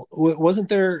obstacle. Wasn't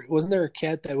there a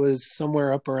cat that was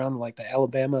somewhere up around like the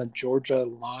Alabama Georgia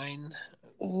line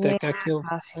Yeah, that got killed?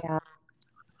 gosh, yeah.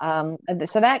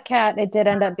 So that cat, it did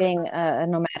end up being a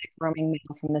nomadic roaming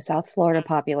male from the South Florida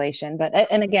population. But,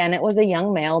 and again, it was a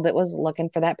young male that was looking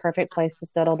for that perfect place to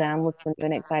settle down with some new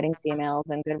and exciting females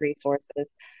and good resources.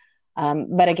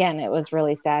 But again, it was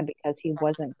really sad because he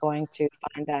wasn't going to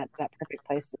find that perfect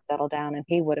place to settle down, and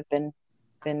he would have been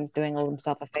doing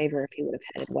himself a favor if he would have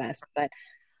headed west. But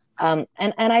and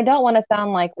I don't want to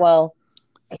sound like, well,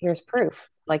 here's proof,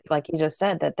 like you just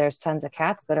said, that there's tons of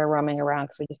cats that are roaming around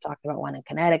because we just talked about one in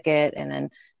Connecticut and then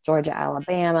Georgia,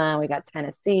 Alabama, we got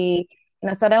Tennessee.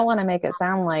 So I don't want to make it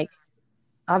sound like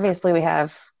obviously we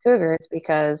have cougars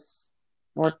because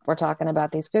we're talking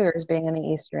about these cougars being in the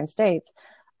eastern states.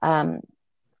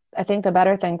 I think the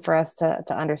better thing for us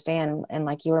to understand, and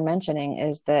like you were mentioning,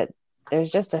 is that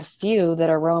there's just a few that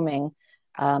are roaming,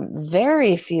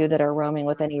 very few that are roaming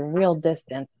with any real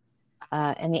distance.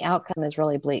 And the outcome is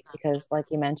really bleak because, like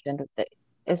you mentioned,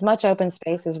 as much open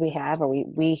space as we have, or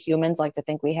we humans like to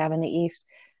think we have in the East,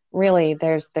 really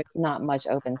there's not much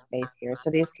open space here. So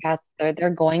these cats, they're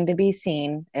going to be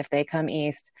seen if they come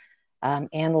east,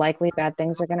 and likely bad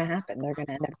things are going to happen. They're going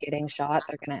to end up getting shot.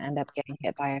 They're going to end up getting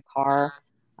hit by a car.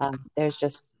 There's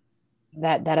just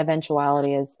that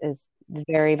eventuality is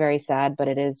very, very sad, but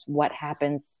it is what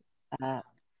happens.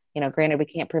 Granted, we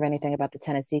can't prove anything about the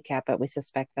Tennessee cat, but we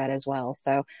suspect that as well.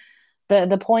 So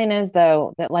the point is,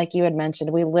 though, that like you had mentioned,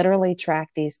 we literally track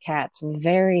these cats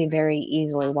very, very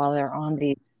easily while they're on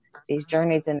these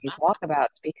journeys and these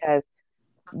walkabouts because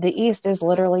the East is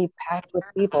literally packed with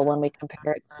people when we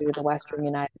compare it to the Western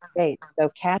United States. So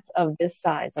cats of this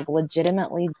size, of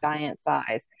legitimately giant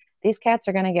size, these cats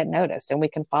are going to get noticed and we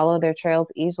can follow their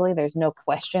trails easily. There's no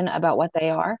question about what they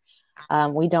are.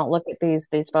 We don't look at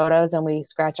these photos and we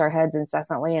scratch our heads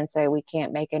incessantly and say we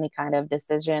can't make any kind of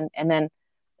decision. And then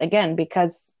again,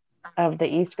 because of the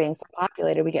East being so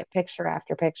populated, we get picture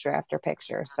after picture after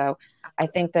picture. So I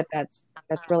think that's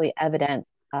really evidence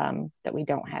that we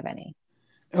don't have any.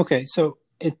 Okay, so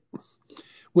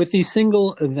with these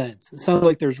single events, it sounds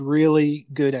like there's really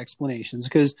good explanations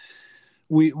because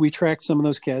we tracked some of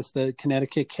those cats, the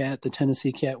Connecticut cat, the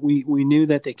Tennessee cat. We knew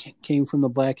that they came from the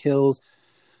Black Hills,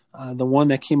 the one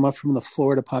that came up from the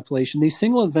Florida population. These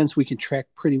single events we can track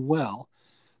pretty well.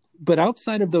 But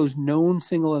outside of those known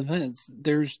single events,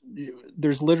 there's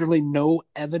literally no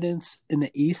evidence in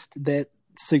the East that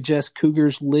suggests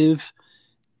cougars live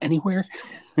anywhere.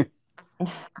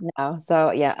 No.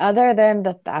 So yeah, other than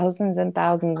the thousands and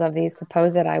thousands of these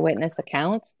supposed eyewitness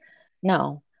accounts,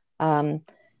 no.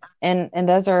 And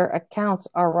those accounts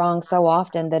are wrong so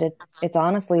often that it's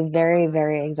honestly very,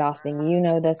 very exhausting. You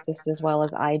know this just as well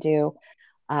as I do.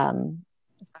 Um,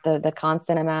 the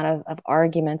constant amount of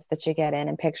arguments that you get in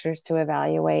and pictures to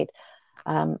evaluate.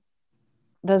 Um,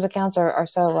 those accounts are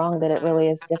so wrong that it really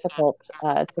is difficult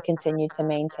to continue to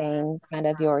maintain kind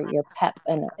of your pep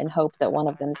and hope that one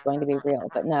of them is going to be real.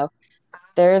 But no,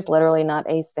 there is literally not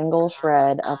a single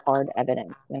shred of hard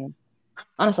evidence. And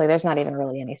honestly, there's not even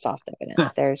really any soft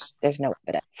evidence. There's no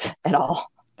evidence at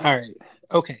all. All right.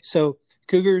 Okay. So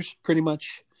cougars pretty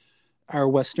much are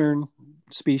Western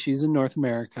species in North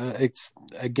America. It's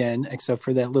again, except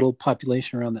for that little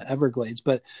population around the Everglades.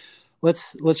 But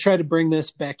let's try to bring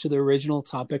this back to the original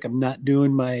topic. I'm not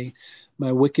doing my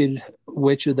Wicked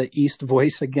Witch of the East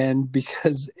voice again,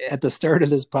 because at the start of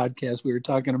this podcast we were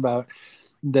talking about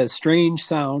the strange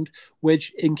sound,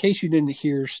 which, in case you didn't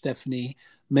hear Stephanie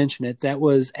mention it, that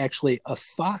was actually a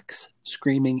fox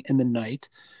screaming in the night.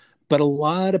 But a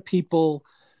lot of people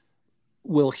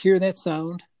will hear that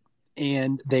sound,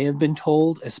 and they have been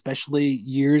told, especially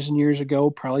years and years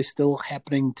ago, probably still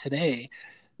happening today,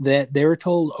 that they were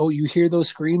told, "Oh, you hear those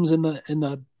screams in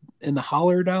the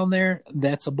holler down there?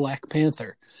 That's a black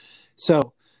panther."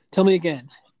 So, tell me again,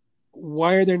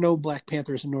 why are there no black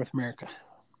panthers in North America?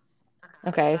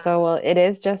 Okay, so well, it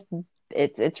is just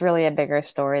it's really a bigger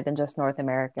story than just North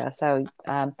America. So,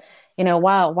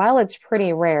 while it's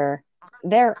pretty rare,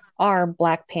 there are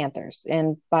black panthers,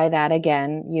 and by that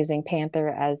again, using panther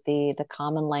as the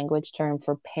common language term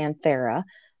for panthera.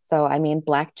 So I mean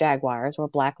black jaguars or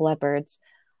black leopards.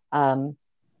 Um,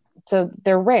 so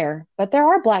they're rare, but there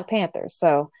are black panthers.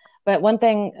 So, but one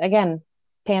thing again,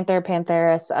 panther,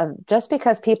 pantheris, just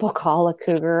because people call a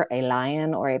cougar a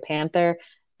lion or a panther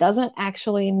doesn't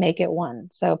actually make it one.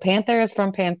 So panther is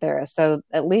from panthera. So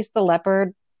at least the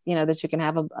leopard, that you can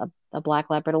have a black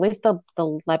leopard, at least the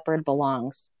leopard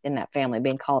belongs in that family,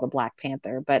 being called a black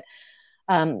panther. But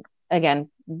um, again,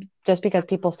 just because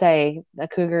people say a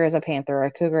cougar is a panther or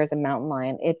a cougar is a mountain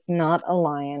lion, it's not a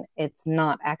lion. It's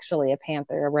not actually a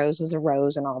panther. A rose is a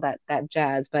rose and all that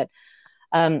jazz. But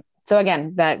so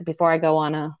again, that before I go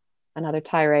on another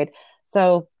tirade,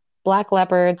 so black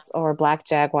leopards or black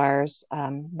jaguars,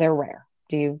 they're rare.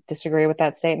 Do you disagree with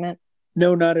that statement?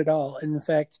 No, not at all. In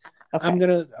fact, I'm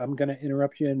Okay. gonna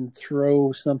interrupt you and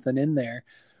throw something in there.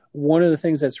 One of the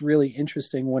things that's really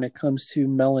interesting when it comes to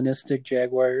melanistic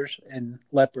jaguars and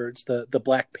leopards, the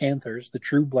black panthers, the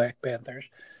true black panthers,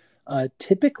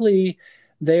 typically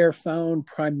they are found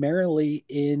primarily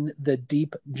in the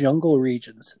deep jungle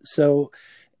regions. So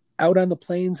out on the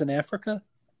plains in Africa,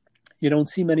 you don't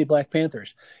see many black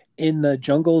panthers. In the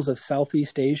jungles of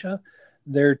Southeast Asia,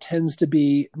 there tends to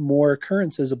be more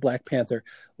occurrences of black panther.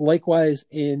 Likewise,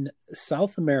 in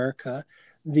South America,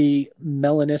 the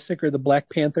melanistic or the black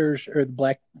panthers or the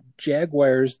black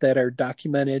jaguars that are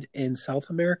documented in South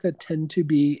America tend to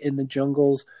be in the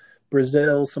jungles,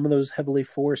 Brazil, some of those heavily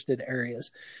forested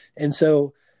areas. And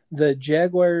so the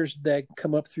jaguars that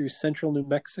come up through central New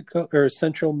Mexico or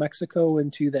central Mexico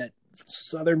into that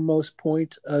southernmost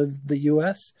point of the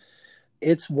US,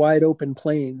 it's wide open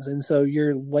plains. And so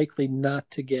you're likely not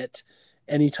to get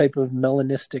any type of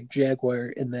melanistic jaguar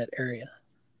in that area.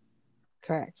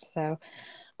 Correct. So,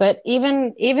 but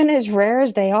even as rare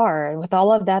as they are, with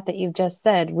all of that you've just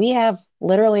said, we have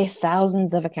literally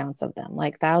thousands of accounts of them,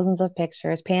 like thousands of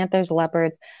pictures, panthers,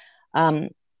 leopards. Um,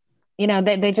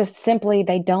 they just simply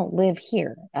they don't live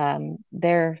here.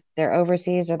 They're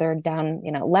overseas or they're down.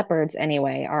 Leopards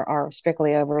anyway are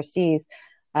strictly overseas.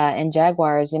 And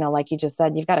jaguars, like you just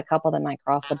said, you've got a couple that might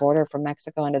cross the border from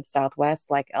Mexico into the Southwest,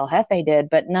 like El Jefe did,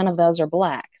 but none of those are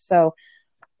black. So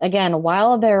again,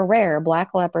 while they're rare,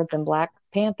 black leopards and black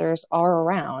panthers are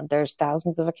around. There's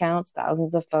thousands of accounts,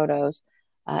 thousands of photos.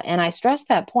 And I stress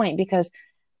that point because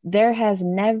there has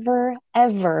never,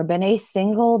 ever been a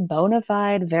single bona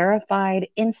fide, verified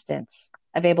instance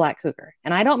of a black cougar.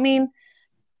 And I don't mean,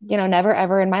 never,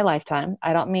 ever in my lifetime.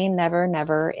 I don't mean never,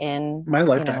 never in, My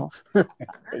lifetime.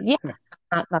 yeah,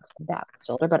 not that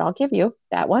shoulder, but I'll give you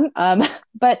that one.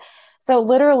 But so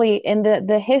literally in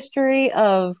the history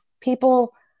of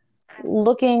people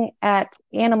looking at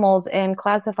animals and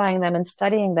classifying them and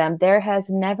studying them, there has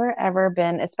never ever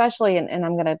been, especially, and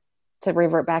I'm going to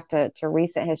revert back to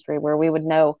recent history where we would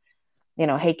know,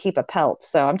 hey, keep a pelt.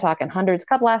 So I'm talking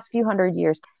last few hundred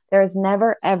years. There has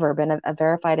never ever been a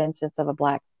verified instance of a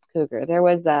black cougar.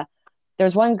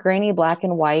 There's one grainy black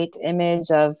and white image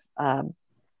of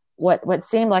what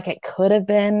seemed like it could have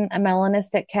been a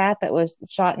melanistic cat that was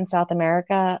shot in South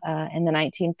America in the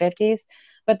 1950s,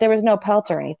 but there was no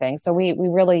pelt or anything. So we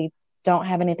really don't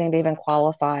have anything to even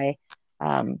qualify,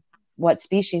 what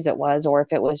species it was, or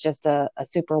if it was just a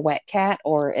super wet cat,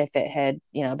 or if it had,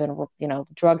 been,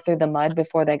 drugged through the mud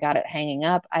before they got it hanging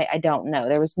up. I don't know.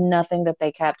 There was nothing that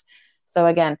they kept. So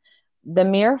again, the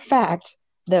mere fact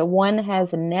that one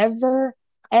has never,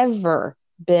 ever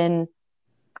been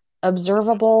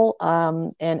observable,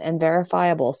 and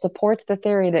verifiable supports the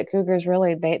theory that cougars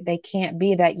really, they can't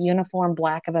be that uniform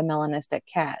black of a melanistic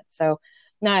cat. So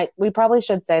now we probably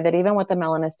should say that even with the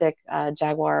melanistic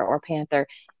jaguar or panther,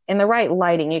 in the right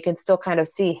lighting, you can still kind of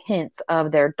see hints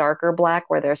of their darker black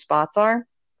where their spots are.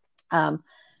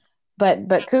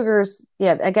 But cougars,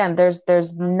 yeah, again,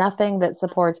 there's nothing that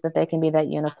supports that they can be that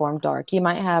uniform dark. You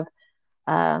might have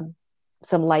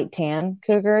some light tan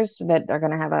cougars that are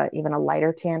going to have even a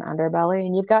lighter tan underbelly,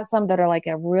 and you've got some that are like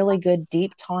a really good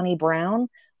deep tawny brown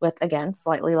with, again,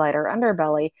 slightly lighter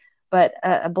underbelly. But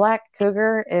a black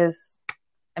cougar is,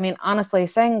 I mean, honestly,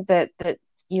 saying that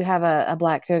you have a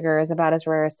black cougar is about as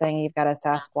rare as saying you've got a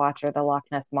Sasquatch or the Loch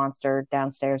Ness monster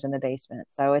downstairs in the basement.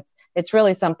 So it's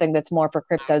really something that's more for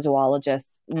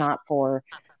cryptozoologists, not for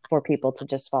people to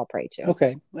just fall prey to.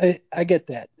 Okay, I get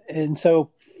that. And so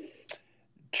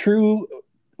true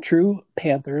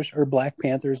panthers or black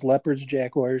panthers, leopards,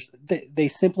 jaguars, they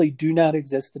simply do not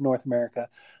exist in North America.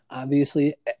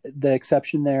 Obviously, the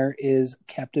exception there is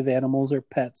captive animals or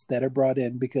pets that are brought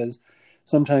in, because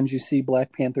sometimes you see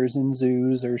black panthers in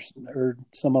zoos or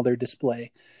some other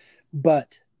display.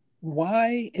 But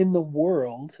why in the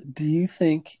world do you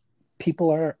think people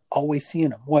are always seeing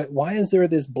them? Why is there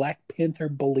this Black Panther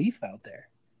belief out there?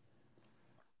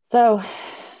 So,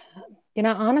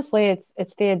 honestly,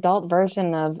 it's the adult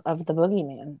version of the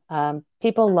boogeyman.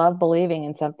 People love believing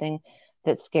in something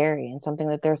that's scary and something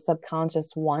that their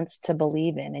subconscious wants to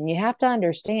believe in. And you have to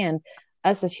understand,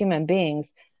 us as human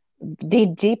beings, the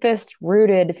deepest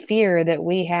rooted fear that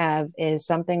we have is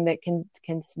something that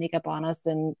can sneak up on us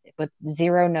and with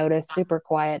zero notice, super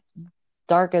quiet,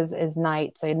 dark as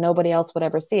night, so nobody else would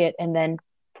ever see it, and then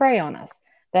prey on us.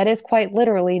 That is quite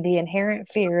literally the inherent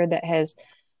fear that has,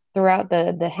 throughout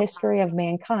the history of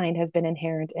mankind, has been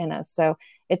inherent in us. So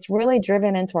it's really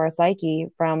driven into our psyche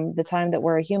from the time that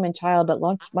we're a human child, but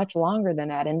much longer than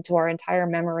that, into our entire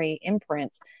memory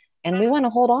imprints. And we want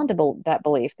to hold on to that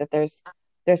belief that there's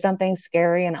something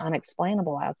scary and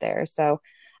unexplainable out there. So,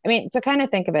 I mean, to kind of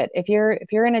think of it, if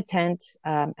you're in a tent,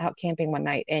 out camping one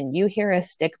night, and you hear a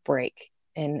stick break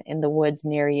in the woods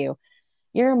near you,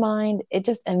 your mind, it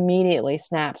just immediately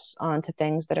snaps onto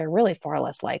things that are really far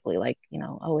less likely, like,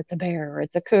 oh, it's a bear or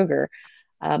it's a cougar.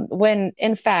 When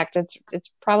in fact, it's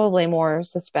probably more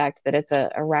suspect that it's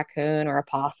a raccoon or a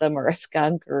possum or a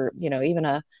skunk, or, even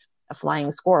a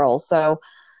flying squirrel. So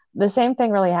the same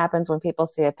thing really happens when people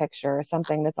see a picture or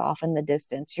something that's off in the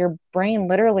distance. Your brain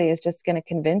literally is just going to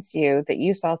convince you that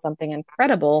you saw something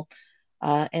incredible,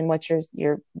 and what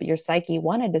your psyche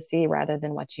wanted to see, rather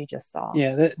than what you just saw.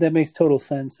 Yeah, that makes total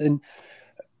sense. And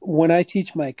when I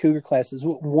teach my cougar classes,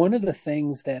 one of the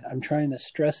things that I'm trying to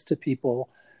stress to people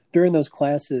during those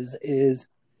classes is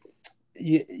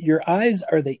your eyes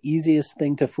are the easiest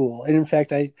thing to fool. And in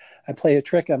fact, I play a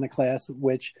trick on the class,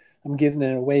 which I'm giving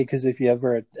it away because if you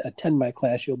ever attend my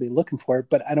class, you'll be looking for it,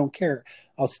 but I don't care.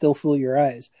 I'll still fool your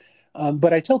eyes.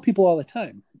 But I tell people all the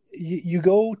time, you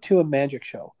go to a magic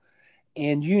show,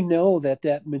 and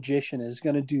that magician is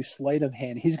going to do sleight of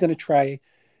hand. He's going to try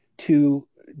to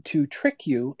trick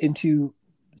you into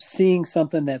seeing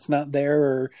something that's not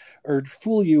there, or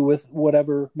fool you with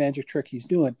whatever magic trick he's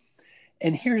doing.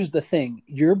 And here's the thing,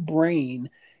 your brain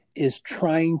is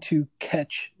trying to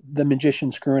catch the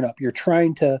magician screwing up. You're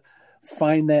trying to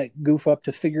find that goof up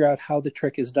to figure out how the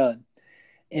trick is done.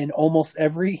 And almost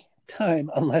every time,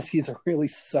 unless he's a really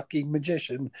sucking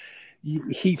magician,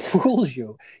 he fools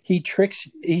you. He tricks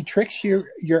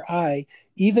your eye,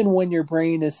 even when your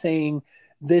brain is saying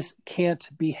this can't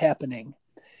be happening,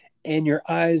 and your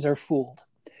eyes are fooled.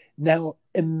 Now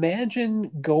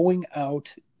imagine going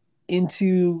out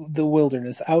into the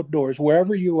wilderness, outdoors,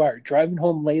 wherever you are, driving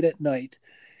home late at night,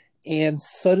 and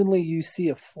suddenly you see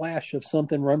a flash of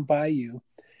something run by you,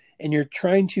 and you're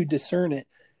trying to discern it.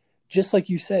 Just like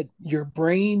you said, your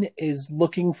brain is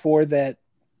looking for that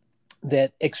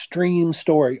extreme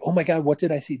story. Oh my God, what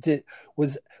did I see?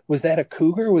 Was that a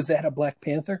cougar? Was that a Black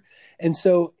Panther? And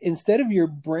so instead of your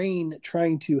brain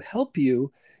trying to help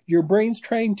you, your brain's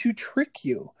trying to trick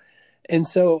you. And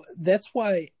so that's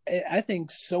why I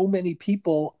think so many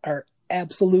people are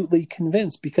absolutely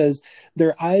convinced, because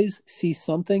their eyes see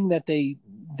something that they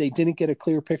didn't get a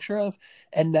clear picture of,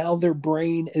 and now their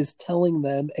brain is telling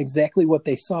them exactly what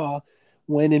they saw,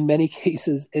 when in many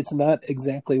cases it's not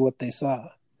exactly what they saw.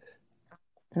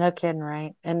 No kidding,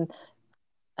 right? And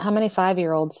how many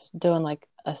 5-year-olds doing like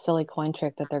a silly coin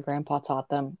trick that their grandpa taught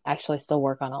them actually still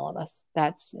work on all of us?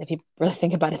 That's, if you really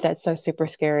think about it, that's so super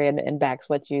scary, and backs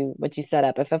what you set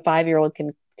up. If a 5-year-old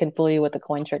can fool you with a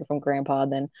coin trick from grandpa,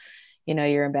 then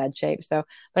you're in bad shape. So,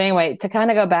 but anyway, to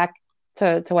kind of go back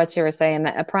to what you were saying,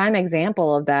 that a prime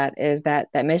example of that is that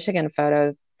Michigan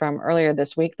photo from earlier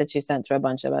this week that you sent to a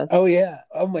bunch of us. Oh yeah.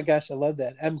 Oh my gosh, I love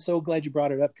that. I'm so glad you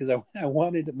brought it up because I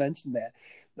wanted to mention that.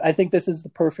 I think this is the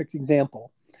perfect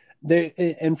example. There,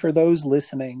 and for those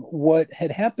listening, what had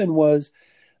happened was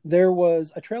there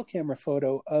was a trail camera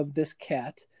photo of this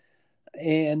cat,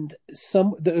 and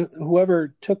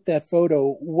whoever took that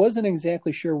photo wasn't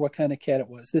exactly sure what kind of cat it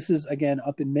was. This is again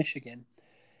up in Michigan.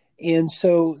 And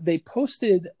so they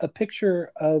posted a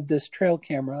picture of this trail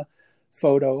camera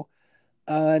photo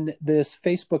on this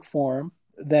Facebook forum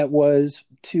that was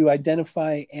to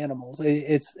identify animals.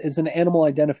 It's an animal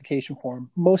identification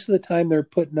forum. Most of the time they're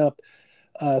putting up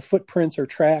footprints or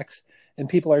tracks, and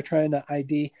people are trying to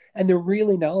ID, and they're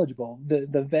really knowledgeable.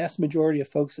 The vast majority of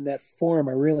folks in that forum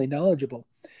are really knowledgeable.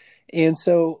 And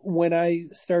so when I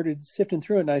started sifting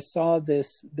through it and I saw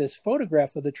this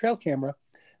photograph of the trail camera,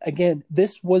 again,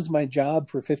 this was my job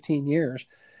for 15 years.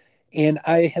 And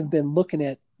I have been looking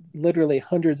at literally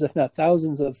hundreds, if not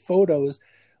thousands of photos,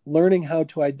 learning how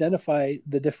to identify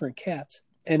the different cats.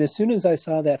 And as soon as I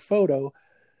saw that photo,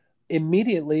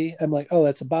 immediately I'm like, oh,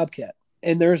 that's a bobcat.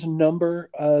 And there's a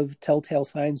number of telltale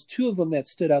signs. Two of them that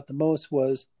stood out the most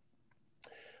was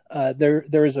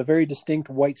there is a very distinct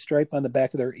white stripe on the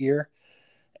back of their ear.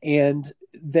 And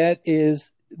that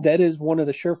is one of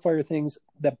the surefire things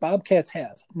that bobcats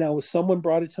have. Now, someone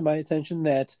brought it to my attention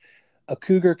that a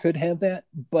cougar could have that,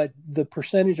 but the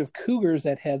percentage of cougars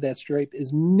that have that stripe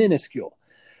is minuscule.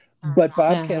 But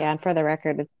bobcats, yeah, and for the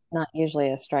record, it's not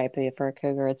usually a stripe for a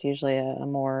cougar. It's usually a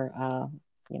more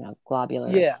globular,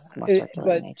 more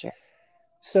circular in nature.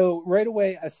 So right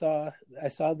away I saw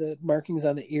the markings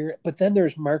on the ear, but then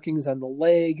there's markings on the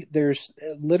leg. There's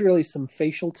literally some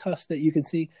facial tufts that you can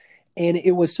see, and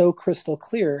it was so crystal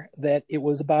clear that it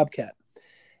was a bobcat.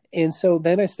 And so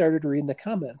then I started reading the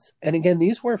comments, and again,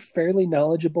 these were fairly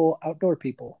knowledgeable outdoor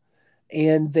people,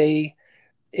 and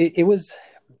it was,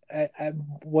 I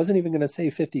wasn't even going to say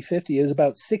 50-50. It was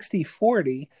about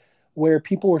 60-40 where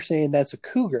people were saying that's a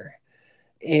cougar.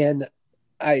 And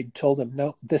I told them,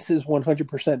 no, this is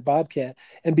 100% bobcat.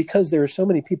 And because there are so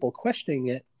many people questioning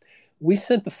it, we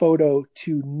sent the photo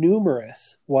to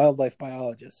numerous wildlife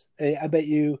biologists. I bet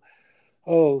you,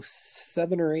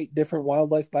 7 or 8 different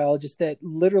wildlife biologists that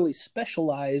literally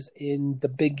specialize in the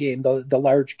big game, the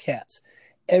large cats.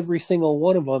 Every single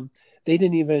one of them, they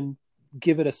didn't even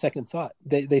give it a second thought.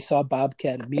 They saw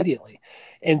bobcat immediately.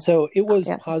 And so it was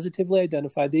positively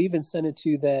identified. They even sent it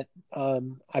to that,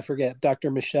 I forget, Dr.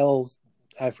 Michelle's,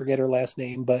 I forget her last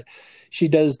name, but she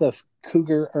does the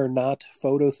cougar or not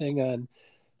photo thing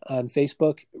on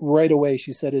Facebook. Right away,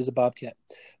 she said is a bobcat.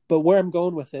 But where I'm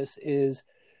going with this is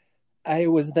I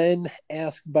was then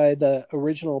asked by the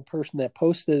original person that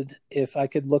posted if I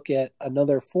could look at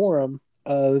another forum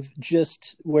of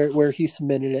just where he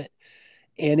submitted it.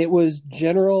 And it was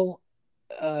the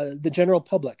general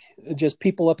public, just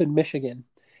people up in Michigan.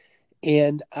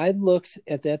 And I looked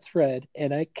at that thread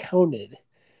and I counted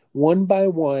one by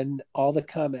one all the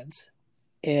comments.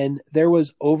 And there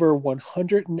was over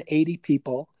 180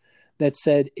 people that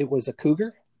said it was a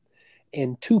cougar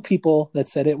and 2 people that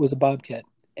said it was a bobcat.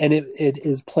 And it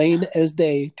is plain as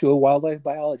day to a wildlife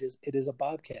biologist, it is a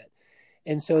bobcat.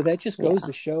 And so that just goes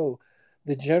to show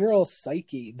the general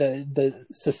psyche, the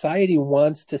society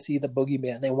wants to see the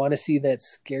boogeyman. They want to see that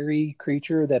scary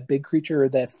creature, that big creature, or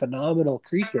that phenomenal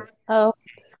creature. Oh,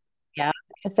 yeah.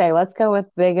 I say, let's go with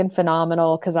big and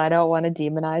phenomenal because I don't want to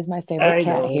demonize my favorite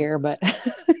cat here. But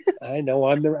I know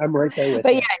I'm right there with you.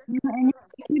 But yeah,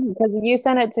 because you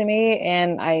sent it to me,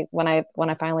 and when I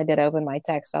finally did open my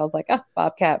text, I was like, "Oh,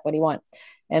 Bobcat, what do you want?"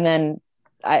 And then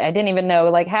I didn't even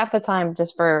know. Like half the time,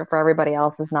 just for everybody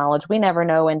else's knowledge, we never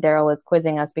know when Daryl is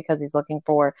quizzing us because he's looking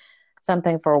for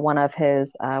something for one of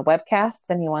his webcasts,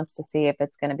 and he wants to see if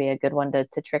it's going to be a good one to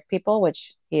trick people,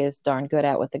 which he is darn good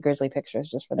at with the grizzly pictures,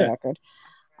 just for the record.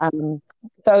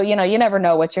 So you never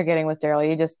know what you're getting with Daryl.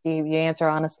 You just you answer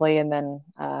honestly, and then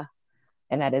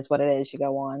and that is what it is. You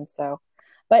go on. So,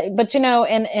 but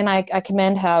and I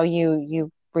commend how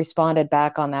you responded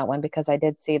back on that one because I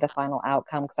did see the final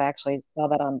outcome because I actually saw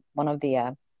that on one of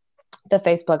the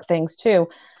Facebook things too,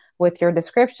 with your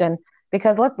description.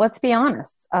 Because let's be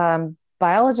honest,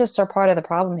 biologists are part of the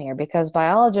problem here because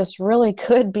biologists really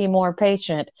could be more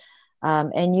patient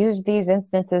and use these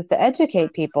instances to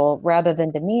educate people rather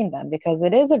than demean them because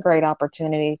it is a great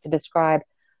opportunity to describe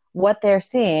what they're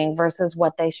seeing versus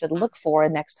what they should look for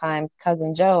next time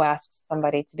Cousin Joe asks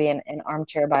somebody to be an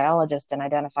armchair biologist and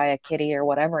identify a kitty or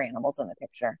whatever animals in the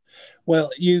picture. Well,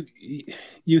 you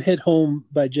hit home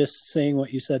by just saying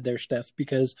what you said there, Steph,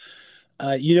 because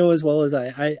you know as well as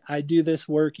I do this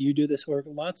work, you do this work.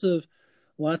 Lots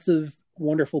of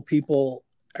wonderful people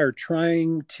are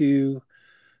trying to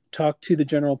talk to the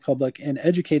general public and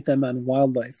educate them on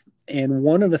wildlife. And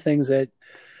one of the things that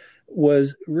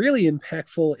was really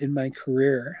impactful in my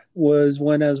career was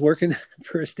when I was working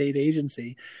for a state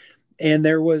agency. And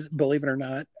there was, believe it or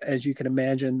not, as you can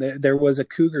imagine, there was a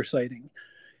cougar sighting.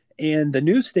 And the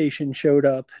news station showed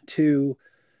up to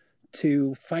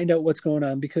find out what's going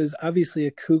on, because obviously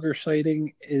a cougar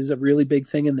sighting is a really big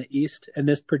thing in the East. And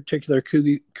this particular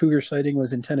cougar sighting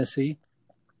was in Tennessee.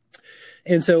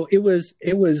 And so it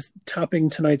was topping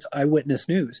tonight's Eyewitness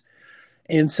News.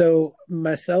 And so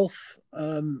myself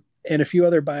and a few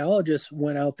other biologists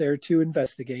went out there to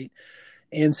investigate.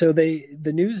 And so the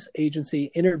news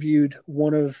agency interviewed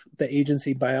one of the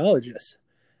agency biologists,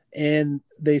 and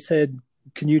they said,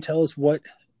 "Can you tell us what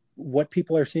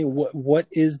people are seeing? What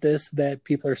is this that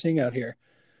people are seeing out here?"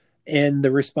 And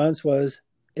the response was,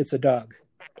 "It's a dog."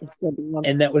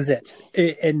 And that was it.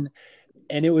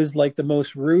 And it was like the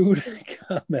most rude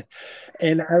comment.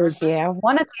 And I was, Yeah,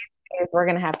 one of these days we're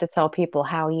going to have to tell people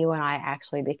how you and I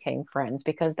actually became friends,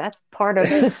 because that's part of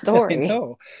the I story.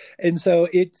 know. And so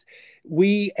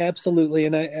we absolutely,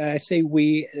 and I say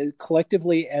we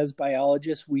collectively as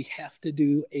biologists, we have to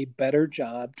do a better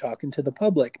job talking to the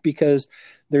public, because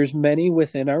there's many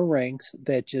within our ranks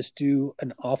that just do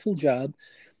an awful job,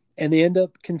 and they end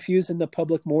up confusing the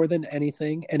public more than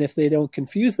anything. And if they don't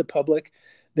confuse the public,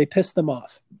 they piss them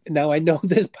off. Now, I know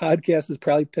this podcast has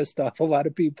probably pissed off a lot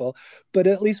of people, but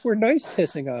at least we're nice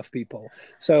pissing off people.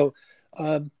 So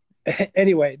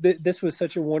anyway, this was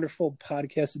such a wonderful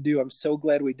podcast to do. I'm so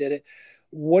glad we did it.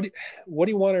 What do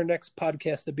you want our next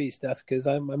podcast to be, Steph? Because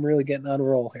I'm really getting on a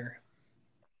roll here.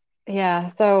 Yeah,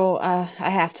 so I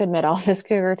have to admit, all this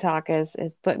cougar talk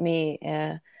is put me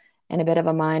in a bit of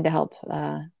a mind to help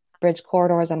bridge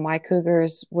corridors on why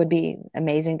cougars would be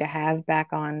amazing to have back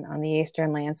on the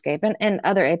eastern landscape, and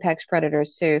other apex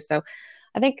predators too. So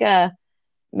I think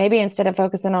maybe instead of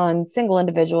focusing on single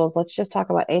individuals, let's just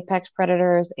talk about apex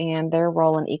predators and their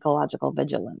role in ecological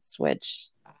vigilance, which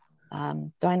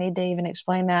do I need to even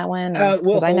explain that one?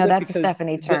 We'll I know hold it, that's a because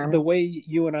Stephanie term. the way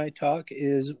you and I talk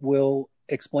is we'll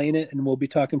explain it, and we'll be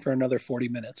talking for another 40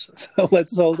 minutes. So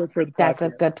let's hold it for the podcast. That's a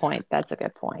good point. That's a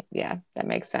good point. Yeah, that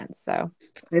makes sense. So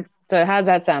how's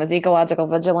that sound? Is ecological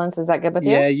vigilance, is that good with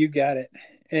you? Yeah, you got it.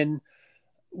 And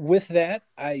with that,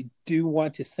 I do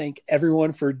want to thank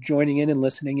everyone for joining in and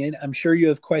listening in. I'm sure you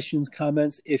have questions,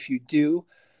 comments. If you do,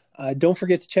 don't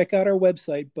forget to check out our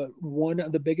website. But one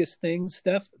of the biggest things,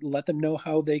 Steph, let them know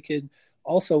how they could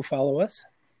also follow us.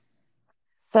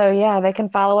 So yeah, they can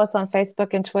follow us on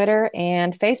Facebook and Twitter,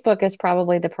 and Facebook is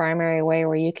probably the primary way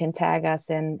where you can tag us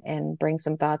and bring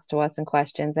some thoughts to us and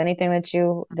questions. Anything that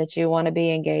you want to be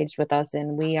engaged with us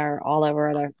in, we are all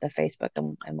over the Facebook,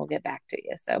 and we'll get back to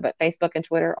you. So, but Facebook and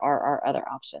Twitter are our other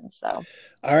options. So,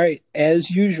 all right, as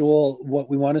usual, what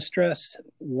we want to stress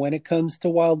when it comes to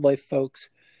wildlife, folks,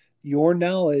 your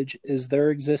knowledge is their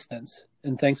existence.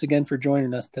 And thanks again for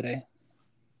joining us today.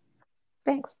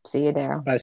 Thanks. See you there. Bye.